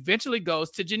 Ava eventually goes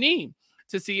to Janine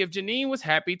to see if Janine was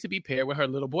happy to be paired with her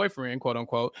little boyfriend, quote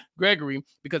unquote, Gregory,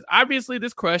 because obviously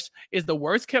this crush is the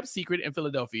worst kept secret in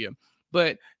Philadelphia.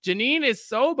 But Janine is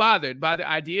so bothered by the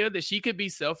idea that she could be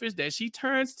selfish that she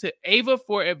turns to Ava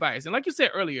for advice. And like you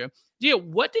said earlier, Gia,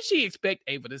 what did she expect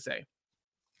Ava to say?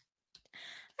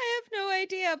 I have no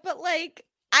idea, but like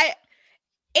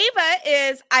Ava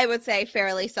is, I would say,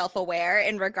 fairly self-aware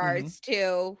in regards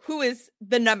to who is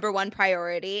the number one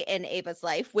priority in Ava's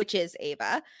life, which is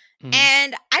Ava.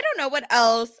 And I don't know what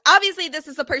else. Obviously, this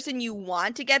is the person you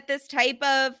want to get this type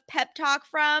of pep talk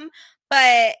from,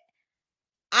 but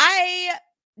I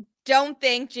don't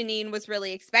think Janine was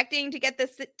really expecting to get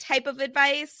this type of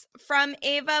advice from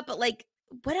Ava, but like,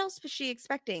 what else was she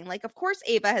expecting? Like, of course,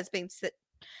 Ava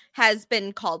has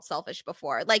been called selfish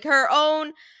before. Like her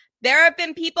own, there have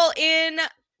been people in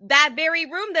that very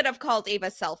room that have called Ava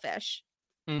selfish.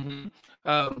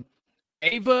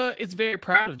 Ava is very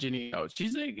proud of Janine.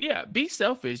 She's like, yeah, be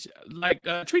selfish. Like,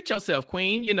 treat yourself,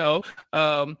 queen. You know,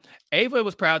 Ava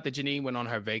was proud that Janine went on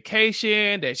her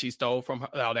vacation, that she stole from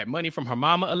all that money from her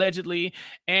mama, allegedly.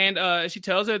 And she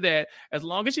tells her that as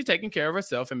long as she's taking care of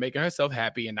herself and making herself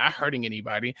happy and not hurting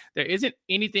anybody, there isn't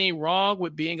anything wrong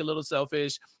with being a little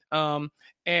selfish.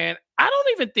 And I don't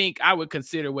even think I would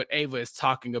consider what Ava is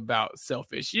talking about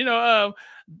selfish. You know,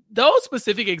 those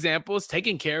specific examples,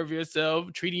 taking care of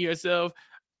yourself, treating yourself,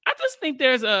 I just think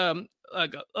there's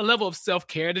like a level of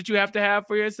self-care that you have to have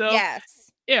for yourself.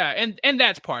 Yes. Yeah, and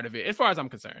that's part of it, as far as I'm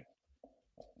concerned.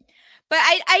 But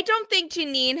I don't think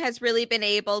Janine has really been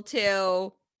able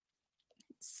to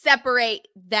separate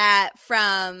that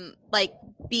from like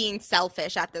being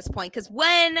selfish at this point. Because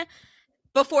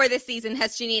before this season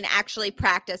has Janine actually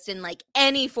practiced in like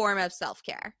any form of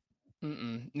self-care?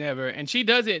 Never. And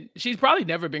she's probably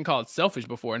never been called selfish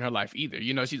before in her life either.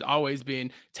 You know, she's always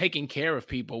been taking care of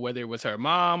people, whether it was her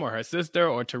mom or her sister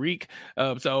or Tariq.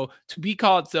 So to be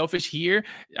called selfish here,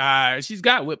 she's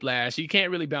got whiplash. She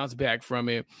can't really bounce back from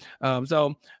it.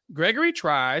 So Gregory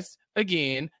tries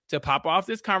again to pop off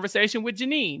this conversation with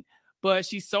Janine, but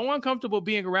she's so uncomfortable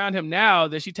being around him now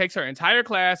that she takes her entire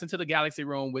class into the Galaxy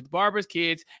room with Barbara's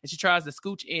kids, and she tries to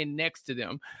scooch in next to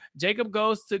them. Jacob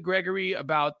goes to Gregory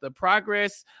about the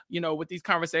progress, you know, with these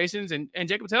conversations, and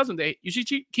Jacob tells him that you should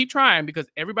keep trying because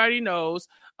everybody knows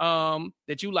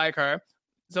that you like her.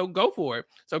 So go for it.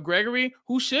 So Gregory,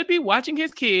 who should be watching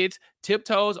his kids,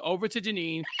 tiptoes over to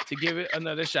Janine to give it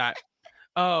another shot.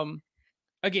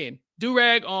 Again,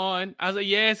 do-rag on. I was like,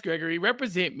 yes, Gregory,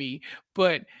 represent me.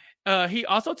 But he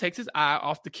also takes his eye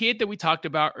off the kid that we talked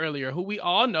about earlier, who we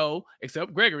all know,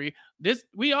 except Gregory,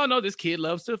 we all know this kid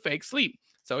loves to fake sleep.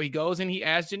 So he goes and he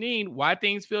asks Janine why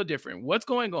things feel different. What's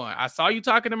going on? I saw you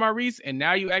talking to Maurice and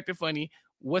now you acting funny.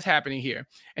 What's happening here?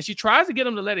 And she tries to get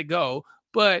him to let it go,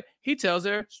 but he tells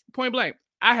her point blank,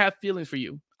 I have feelings for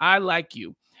you. I like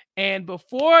you. And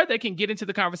before they can get into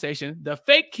the conversation, the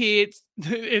fake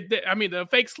the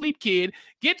fake sleep kid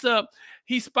gets up,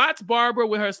 He spots Barbara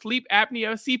with her sleep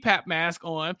apnea CPAP mask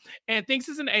on and thinks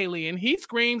it's an alien. He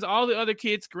screams. All the other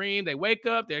kids scream. They wake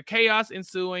up. There's chaos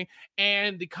ensuing.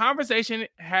 And the conversation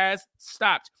has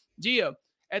stopped. Gia,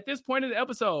 at this point in the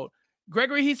episode,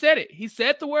 Gregory, he said it. He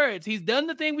said the words. He's done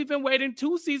the thing we've been waiting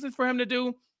 2 seasons for him to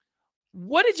do.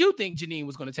 What did you think Janine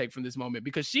was going to take from this moment?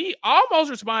 Because she almost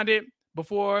responded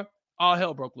before all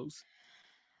hell broke loose.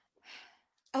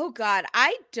 Oh God,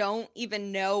 I don't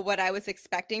even know what I was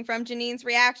expecting from Janine's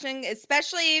reaction,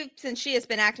 especially since she has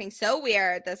been acting so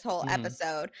weird this whole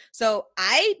episode. So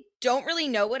I don't really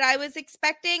know what I was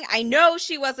expecting. I know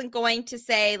she wasn't going to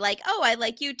say like, "Oh, I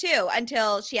like you too,"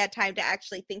 until she had time to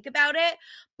actually think about it.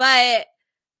 But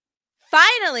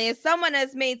finally, someone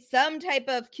has made some type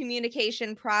of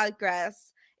communication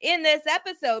progress in this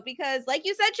episode because, like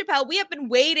you said, Chappelle, we have been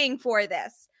waiting for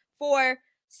this for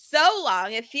so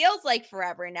long. It feels like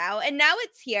forever now, and now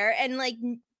it's here, and like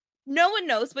no one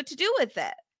knows what to do with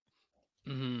it.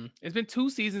 It's been 2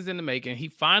 seasons in the making. He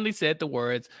finally said the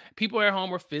words. People at home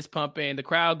were fist pumping. The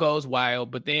crowd goes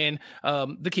wild, but then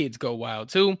the kids go wild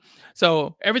too.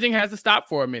 So everything has to stop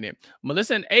for a minute.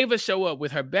 Melissa and Ava show up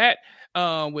with her bat,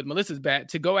 with Melissa's bat,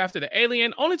 to go after the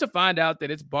alien, only to find out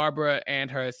that it's Barbara and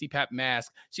her CPAP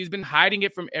mask. She's been hiding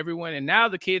it from everyone, and now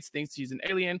the kids think she's an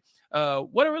alien.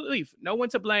 What a relief. No one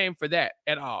to blame for that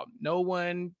at all. No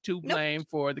one to blame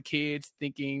for the kids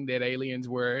thinking that aliens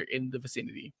were in the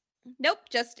vicinity. Nope,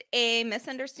 just a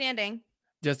misunderstanding.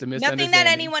 Just a misunderstanding. Nothing that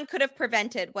anyone could have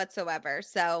prevented whatsoever.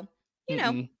 So, you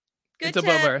know, good. It's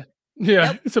above her.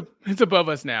 Yeah, nope. It's above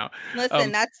us now.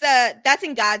 Listen, that's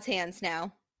in God's hands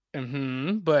now.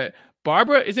 But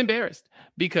Barbara is embarrassed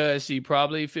because she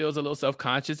probably feels a little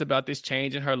self-conscious about this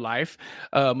change in her life.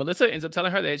 Melissa ends up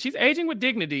telling her that she's aging with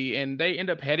dignity, and they end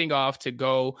up heading off to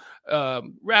go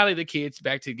rally the kids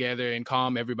back together and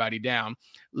calm everybody down.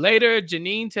 Later,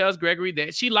 Janine tells Gregory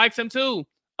that she likes him too,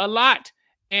 a lot.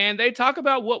 And they talk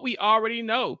about what we already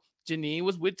know. Janine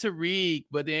was with Tariq,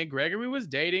 but then Gregory was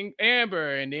dating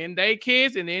Amber, and then they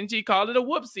kissed, and then she called it a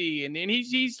whoopsie, and then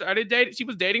she started dating. She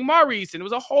was dating Maurice, and it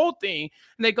was a whole thing.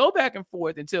 And they go back and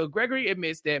forth until Gregory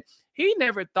admits that he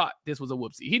never thought this was a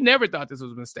whoopsie. He never thought this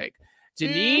was a mistake.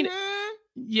 Janine,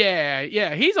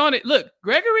 yeah, he's on it. Look,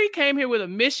 Gregory came here with a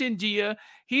mission, Gia.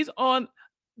 He's on,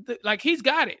 he's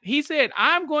got it. He said,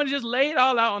 "I'm going to just lay it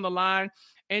all out on the line."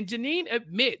 And Janine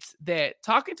admits that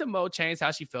talking to Mo changed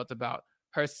how she felt about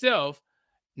herself,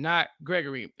 not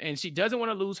Gregory. And she doesn't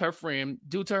want to lose her friend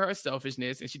due to her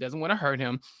selfishness, and she doesn't want to hurt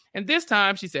him. And this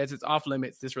time she says it's off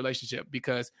limits, this relationship,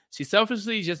 because she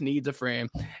selfishly just needs a friend.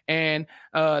 And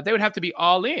they would have to be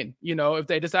all in. You know, if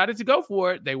they decided to go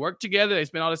for it, they work together, they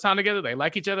spend all this time together, they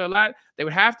like each other a lot, they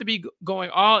would have to be going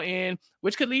all in,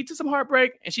 which could lead to some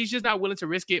heartbreak. And she's just not willing to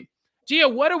risk it. Gia,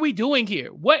 what are we doing here?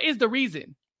 What is the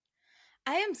reason?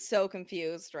 I am so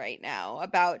confused right now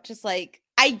about just like,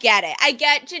 I get it. I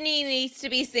get Janine needs to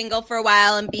be single for a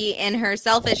while and be in her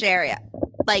selfish era.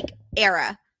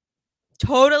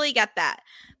 Totally get that.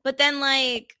 But then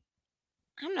I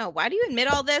don't know, why do you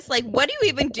admit all this? Like, what do you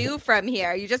even do from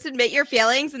here? You just admit your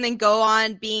feelings and then go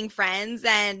on being friends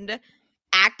and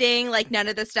acting like none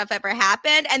of this stuff ever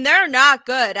happened. And they're not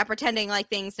good at pretending like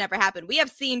things never happened. We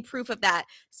have seen proof of that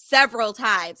several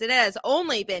times, and it has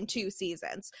only been 2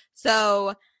 seasons.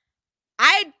 So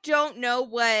I don't know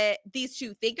what these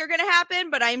two think are going to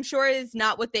happen, but I'm sure it is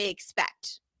not what they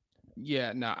expect.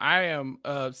 Yeah, no, I am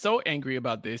so angry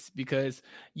about this because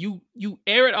you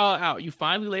air it all out. You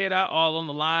finally lay it out all on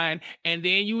the line, and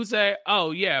then you say,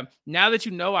 "Oh yeah, now that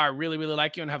you know I really, really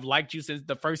like you and have liked you since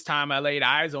the first time I laid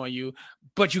eyes on you,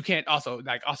 but you can't also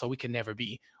we can never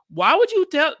be." Why would you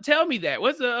tell me that?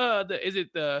 What's is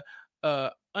it the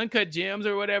Uncut Gems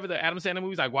or whatever, the Adam Sandler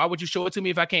movies? Like, why would you show it to me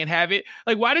if I can't have it?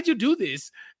 Like, why did you do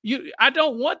this? I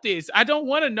don't want this. I don't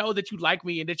want to know that you like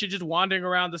me and that you're just wandering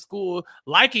around the school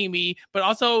liking me, but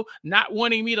also not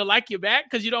wanting me to like you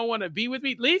back because you don't want to be with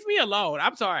me. Leave me alone.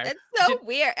 I'm sorry. It's so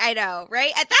weird. I know,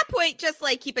 right? At that point, just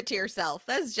keep it to yourself.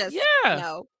 That's just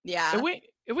no. Yeah.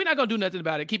 If we're not gonna do nothing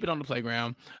about it, keep it on the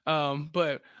playground.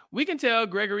 But we can tell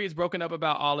Gregory is broken up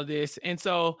about all of this. And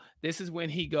so this is when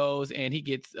he goes and he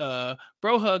gets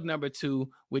bro hug number 2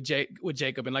 with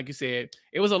Jacob. And like you said,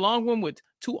 it was a long one with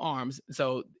 2 arms.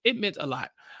 So it meant a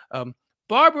lot.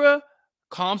 Barbara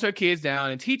calms her kids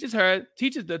down and teaches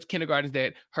the kindergartens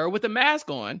that her with a mask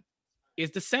on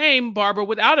is the same Barbara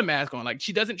without a mask on. Like,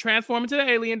 she doesn't transform into the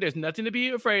alien. There's nothing to be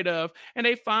afraid of. And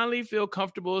they finally feel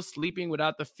comfortable sleeping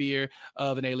without the fear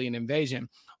of an alien invasion.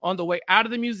 On the way out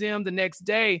of the museum the next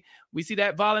day, we see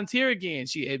that volunteer again.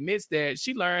 She admits that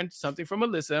she learned something from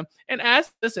Melissa and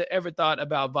asks Melissa ever thought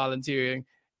about volunteering.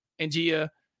 And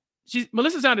Gia,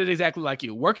 Melissa sounded exactly like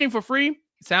you. Working for free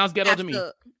sounds ghetto to me.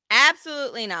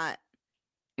 Absolutely not.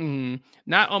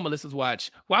 Not on Melissa's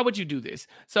watch. Why would you do this?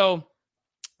 So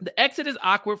the exit is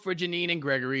awkward for Janine and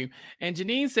Gregory, and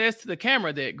Janine says to the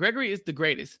camera that Gregory is the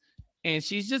greatest, and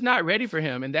she's just not ready for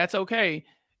him, and that's okay.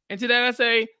 And to that I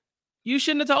say, you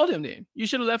shouldn't have told him then. You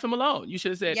should have left him alone. You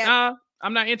should have said, nah,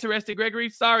 I'm not interested, Gregory.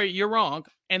 Sorry, you're wrong,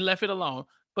 and left it alone.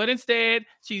 But instead,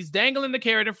 she's dangling the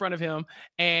carrot in front of him,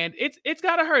 and it's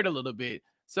got to hurt a little bit.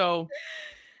 So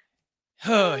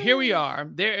here we are.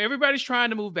 Everybody's trying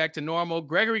to move back to normal.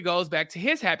 Gregory goes back to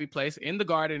his happy place in the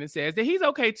garden and says that he's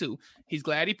okay too. He's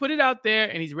glad he put it out there,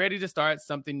 and he's ready to start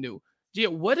something new. Gia,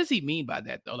 what does he mean by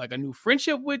that, though? Like a new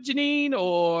friendship with Janine,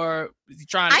 or is he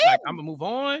trying to, I'm going to move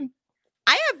on?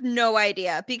 I have no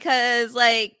idea because,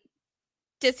 like,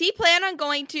 does he plan on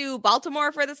going to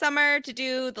Baltimore for the summer to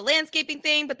do the landscaping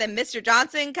thing? But then Mr.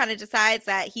 Johnson kind of decides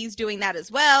that he's doing that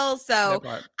as well. So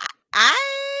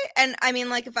I mean,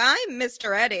 like, if I'm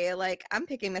Mr. Eddie, like, I'm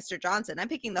picking Mr. Johnson. I'm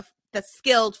picking the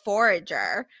skilled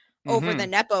forager over the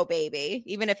Nepo baby,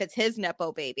 even if it's his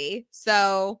Nepo baby.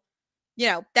 So, you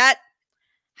know, that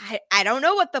I don't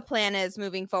know what the plan is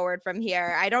moving forward from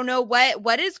here. I don't know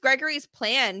what is Gregory's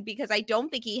plan, because I don't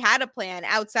think he had a plan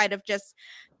outside of just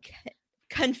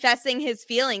confessing his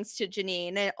feelings to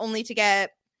Janine, and only to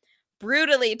get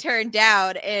brutally turned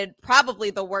down in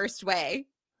probably the worst way.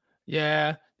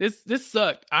 Yeah, this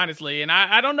sucked, honestly. And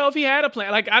I don't know if he had a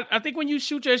plan. Like, I think when you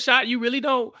shoot your shot, you really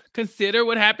don't consider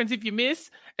what happens if you miss,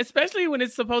 especially when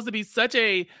it's supposed to be such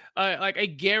a like a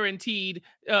guaranteed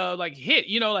like hit,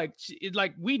 you know,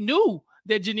 like we knew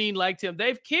that Janine liked him.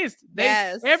 They've kissed.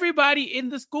 Everybody in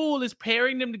the school is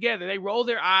pairing them together. They roll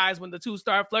their eyes when the two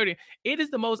start flirting. It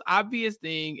is the most obvious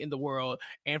thing in the world.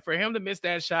 And for him to miss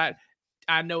that shot,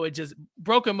 I know it just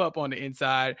broke him up on the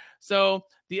inside. So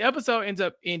the episode ends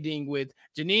up ending with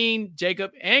Janine,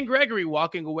 Jacob, and Gregory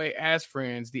walking away as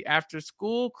friends. The after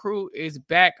school crew is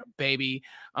back, baby.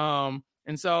 And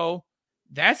so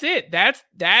that's it. That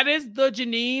is the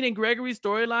Janine and Gregory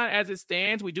storyline as it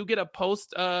stands. We do get a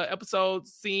post episode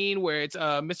scene where it's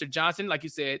Mr. Johnson, like you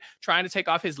said, trying to take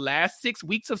off his last 6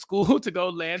 weeks of school to go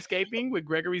landscaping with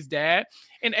Gregory's dad.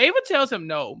 And Ava tells him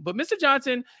no, but Mr.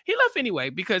 Johnson, he left anyway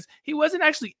because he wasn't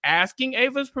actually asking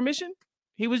Ava's permission.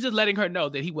 He was just letting her know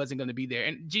that he wasn't going to be there.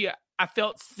 And Gia, I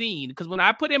felt seen because when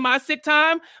I put in my sick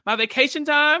time, my vacation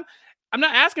time, I'm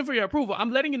not asking for your approval.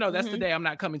 I'm letting you know that's the day I'm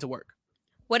not coming to work.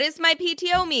 What does my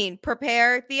PTO mean?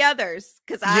 Prepare the others,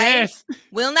 because I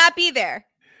will not be there.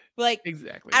 Like,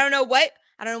 exactly. I don't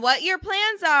know what your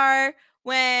plans are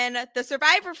when the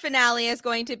Survivor finale is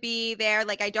going to be there.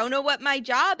 Like, I don't know what my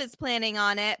job is planning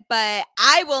on it, but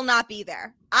I will not be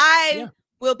there. I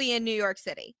will be in New York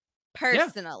City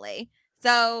personally.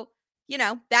 So, you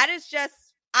know, that is just,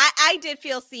 I did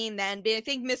feel seen then, but I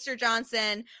think Mr.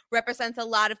 Johnson represents a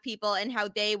lot of people and how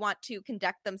they want to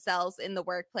conduct themselves in the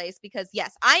workplace, because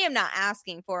yes, I am not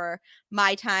asking for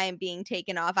my time being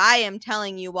taken off. I am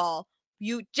telling you all,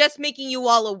 just making you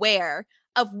all aware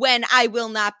of when I will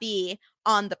not be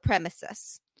on the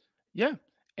premises. Yeah.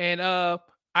 And I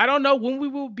don't know when we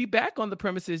will be back on the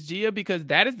premises, Gia, because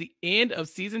that is the end of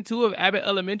season 2 of Abbott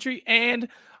Elementary, and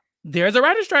there's a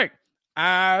writer's strike.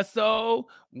 So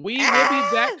we will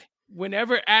be back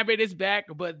whenever Abbott is back,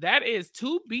 but that is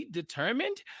to be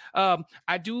determined.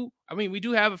 We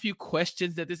do have a few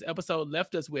questions that this episode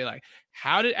left us with. Like,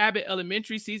 how did Abbott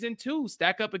Elementary season 2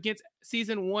 stack up against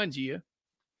season 1, Gia?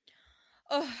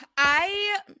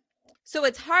 So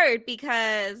it's hard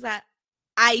because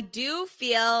I do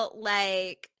feel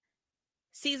like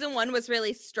season 1 was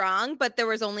really strong, but there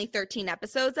was only 13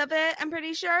 episodes of it, I'm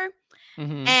pretty sure.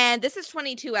 And this is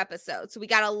 22 episodes. So we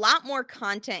got a lot more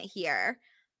content here.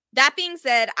 That being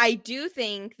said, I do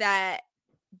think that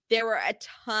there were a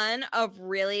ton of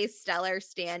really stellar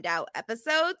standout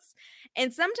episodes.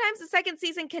 And sometimes the second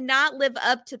season cannot live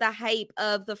up to the hype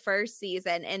of the first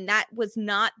season. And that was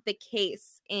not the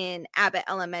case in Abbott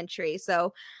Elementary.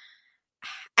 So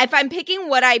if I'm picking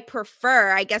what I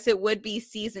prefer, I guess it would be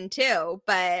season 2.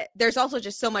 But there's also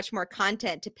just so much more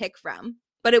content to pick from.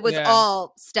 But it was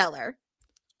all stellar.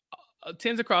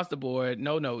 10s across the board,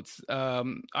 no notes.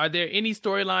 Are there any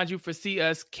storylines you foresee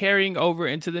us carrying over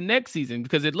into the next season?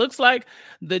 Because it looks like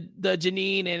the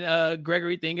Janine and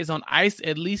Gregory thing is on ice,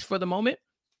 at least for the moment.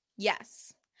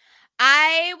 Yes.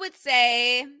 I would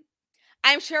say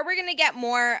I'm sure we're going to get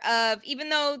more of, even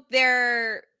though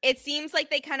it seems like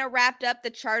they kind of wrapped up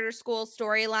the charter school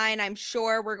storyline, I'm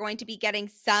sure we're going to be getting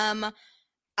some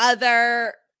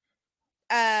other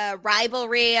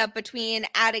rivalry between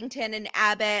Addington and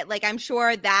Abbott. Like, I'm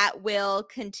sure that will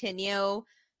continue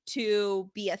to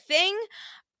be a thing.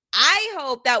 I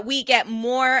hope that we get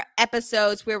more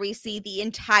episodes where we see the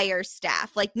entire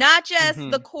staff, like not just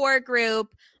the core group,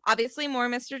 obviously more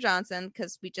Mr. Johnson,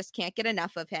 because we just can't get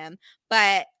enough of him.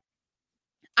 But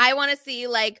I want to see,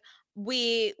 like,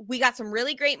 we got some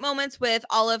really great moments with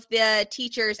all of the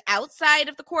teachers outside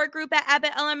of the core group at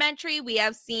Abbott Elementary. We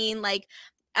have seen like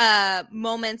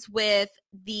moments with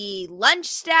the lunch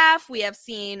staff. We have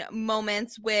seen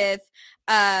moments with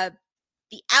the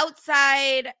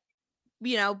outside,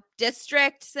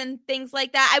 districts and things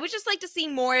like that. I would just like to see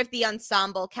more of the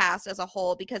ensemble cast as a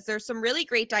whole, because there's some really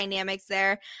great dynamics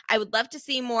there. I would love to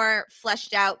see more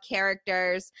fleshed out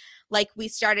characters like we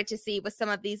started to see with some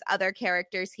of these other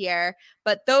characters here.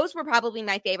 But those were probably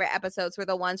my favorite episodes, were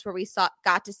the ones where we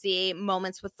got to see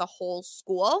moments with the whole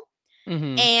school.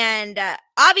 And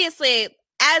obviously,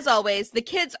 as always, the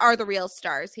kids are the real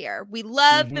stars here. We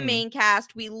love the main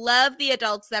cast. We love the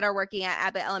adults that are working at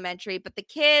Abbott Elementary, but the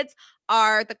kids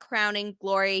are the crowning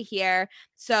glory here.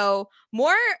 So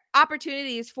more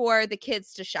opportunities for the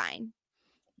kids to shine.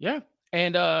 Yeah.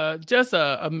 And just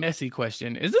a messy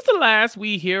question. Is this the last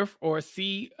we hear or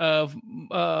see of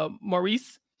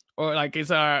Maurice? Or like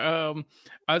is our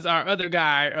other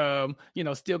guy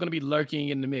still gonna be lurking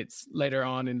in the midst later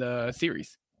on in the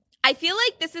series? I feel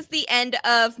like this is the end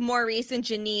of Maurice and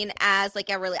Janine as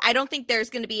like I don't think there's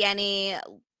going to be any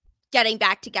getting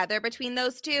back together between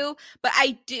those two, but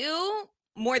I do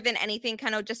more than anything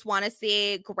kind of just want to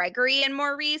see Gregory and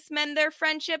Maurice mend their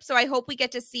friendship. So I hope we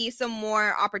get to see some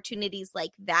more opportunities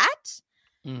like that.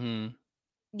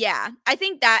 Yeah, I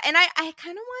think that. And I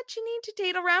kind of want Janine to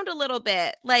date around a little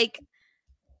bit. Like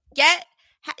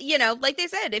like they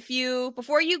said,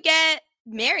 before you get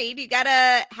married, you got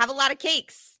to have a lot of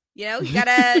cakes. You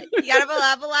gotta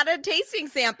have a lot of tasting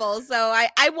samples. So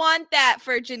I want that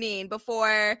for Janine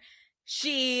before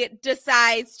she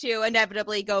decides to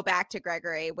inevitably go back to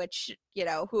Gregory, which,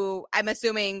 who I'm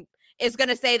assuming is going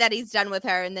to say that he's done with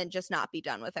her and then just not be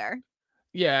done with her.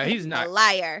 Yeah, he's not. A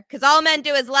liar, because all men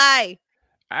do is lie.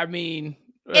 I mean,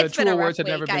 it's been a rough words have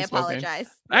never week. been I spoken. apologize.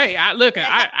 Hey,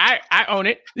 I own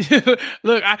it.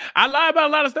 Look, I lie about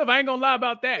a lot of stuff. I ain't gonna lie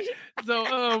about that.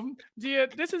 So, Gia,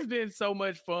 this has been so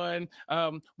much fun.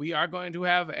 We are going to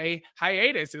have a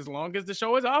hiatus as long as the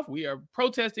show is off. We are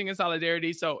protesting in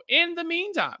solidarity. So, in the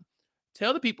meantime,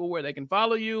 tell the people where they can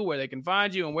follow you, where they can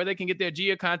find you, and where they can get their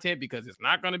Gia content, because it's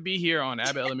not going to be here on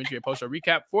Abbott Elementary Post Show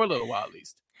Recap for a little while at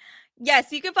least.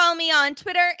 Yes, you can follow me on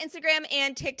Twitter, Instagram,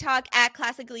 and TikTok at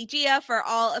Classically Gia for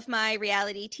all of my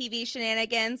reality TV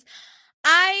shenanigans.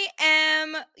 I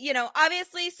am,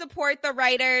 obviously support the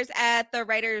writers at the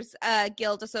Writers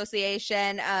Guild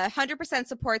Association. 100%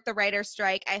 support the writer's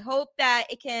strike. I hope that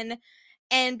it can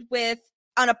end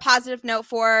on a positive note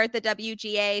for the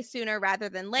WGA sooner rather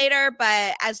than later,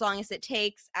 but as long as it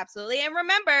takes, absolutely. And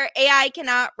remember, AI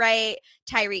cannot write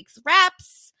Tyreek's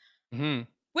raps.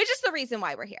 Which is the reason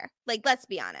why we're here. Like, let's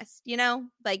be honest,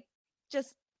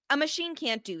 just a machine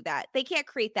can't do that. They can't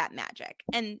create that magic.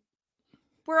 And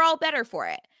we're all better for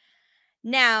it.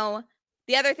 Now,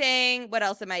 the other thing, what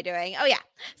else am I doing? Oh, yeah.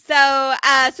 So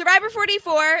Survivor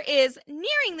 44 is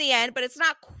nearing the end, but it's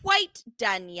not quite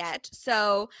done yet.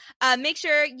 So make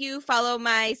sure you follow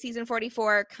my season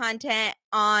 44 content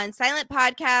on Silent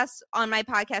Podcasts, on my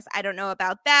podcast, I Don't Know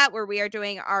About That, where we are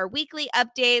doing our weekly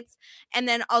updates. And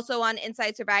then also on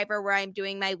Inside Survivor, where I'm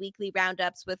doing my weekly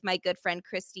roundups with my good friend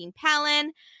Christine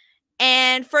Palin.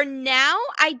 And for now,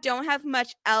 I don't have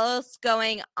much else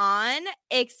going on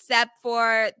except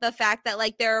for the fact that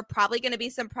there are probably going to be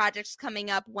some projects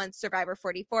coming up once Survivor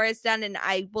 44 is done, and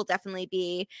I will definitely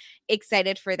be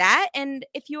excited for that. And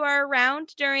if you are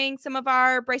around during some of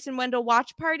our Bryce and Wendell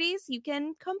watch parties, you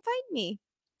can come find me.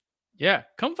 Yeah,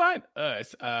 come find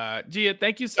us. Gia,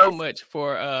 thank you so much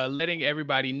for letting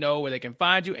everybody know where they can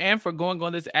find you and for going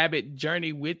on this Abbott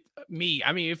journey with me.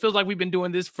 I mean, it feels like we've been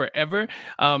doing this forever.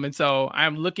 And so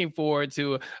I'm looking forward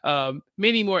to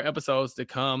many more episodes to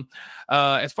come.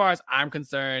 As far as I'm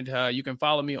concerned, you can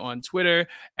follow me on Twitter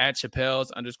at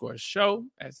Chappells_show,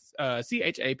 as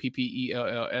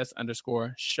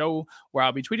CHAPPELLS_show, where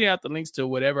I'll be tweeting out the links to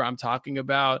whatever I'm talking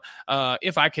about,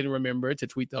 if I can remember to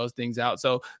tweet those things out.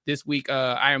 So this week,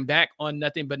 I am back on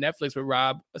Nothing But Netflix with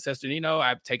Rob Sesternino.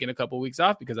 I've taken a couple weeks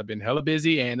off because I've been hella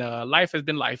busy and life has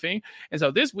been lifing. And so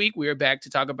this week we are back to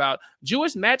talk about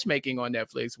Jewish matchmaking on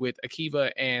Netflix with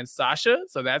Akiva and Sasha.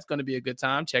 So that's going to be a good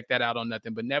time. Check that out on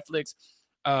Nothing But Netflix.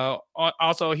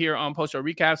 Also here on Post Show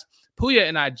Recaps, Puya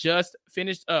and I just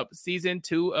finished up season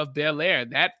 2 of Bel Air.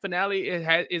 That finale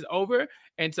is over.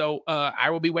 And so I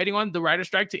will be waiting on the writer's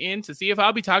strike to end to see if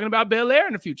I'll be talking about Bel Air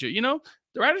in the future.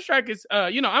 The writer's strike is,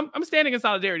 I'm standing in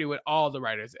solidarity with all the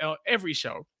writers, every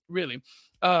show, really.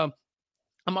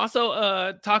 I'm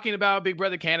also talking about Big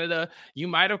Brother Canada. You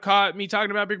might have caught me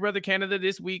talking about Big Brother Canada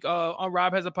this week on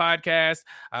Rob Has a Podcast.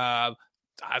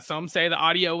 Some say the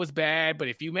audio was bad, but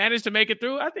if you managed to make it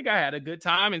through, I think I had a good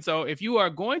time. And so if you are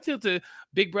going to the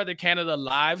Big Brother Canada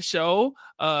live show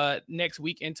next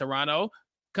week in Toronto,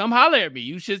 come holler at me.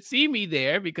 You should see me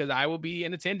there because I will be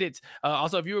in attendance.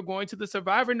 Also, if you were going to the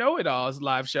Survivor Know-It-Alls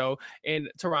live show in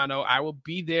Toronto, I will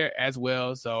be there as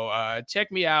well. So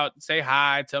check me out. Say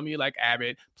hi. Tell me you like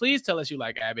Abbott. Please tell us you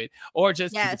like Abbott, or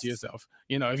just keep it to yourself.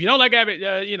 You know, if you don't like Abbott,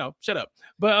 shut up.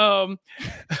 But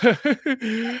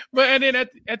and then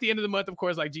at the end of the month, of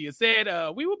course, like Gia said,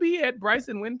 we will be at Bryce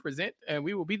and Wynn Present, and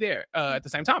we will be there at the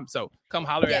same time. So come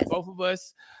holler at both of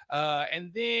us.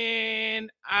 And then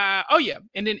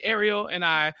Ariel and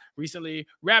I recently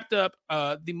wrapped up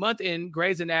the month in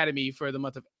Grey's Anatomy for the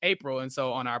month of April. And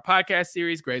so on our podcast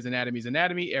series, Grey's Anatomy's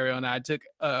Anatomy, Ariel and I took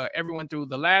everyone through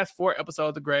the last 4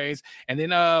 episodes of Grey's. And then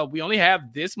we only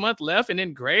have this month left. And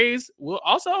then Grey's will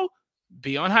also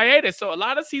be on hiatus. So a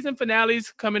lot of season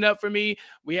finales coming up for me.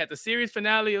 We had the series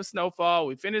finale of Snowfall.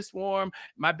 We finished Swarm.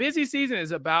 My busy season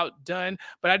is about done,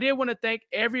 but I did want to thank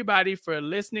everybody for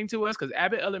listening to us because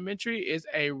Abbott Elementary is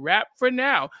a wrap for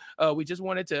now. We just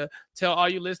wanted to tell all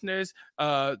you listeners,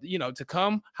 to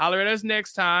come holler at us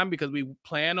next time because we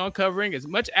plan on covering as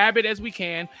much Abbott as we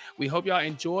can. We hope y'all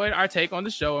enjoyed our take on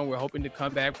the show, and we're hoping to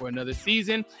come back for another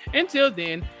season. Until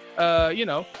then,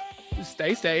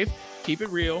 stay safe. Keep it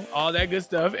real, all that good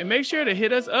stuff. And make sure to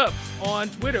hit us up on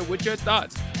Twitter with your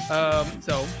thoughts.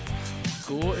 So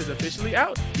school is officially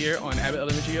out here on Abbott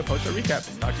Elementary, your post-show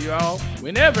recap. Talk to you all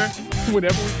whenever we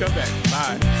come back.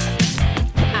 Bye.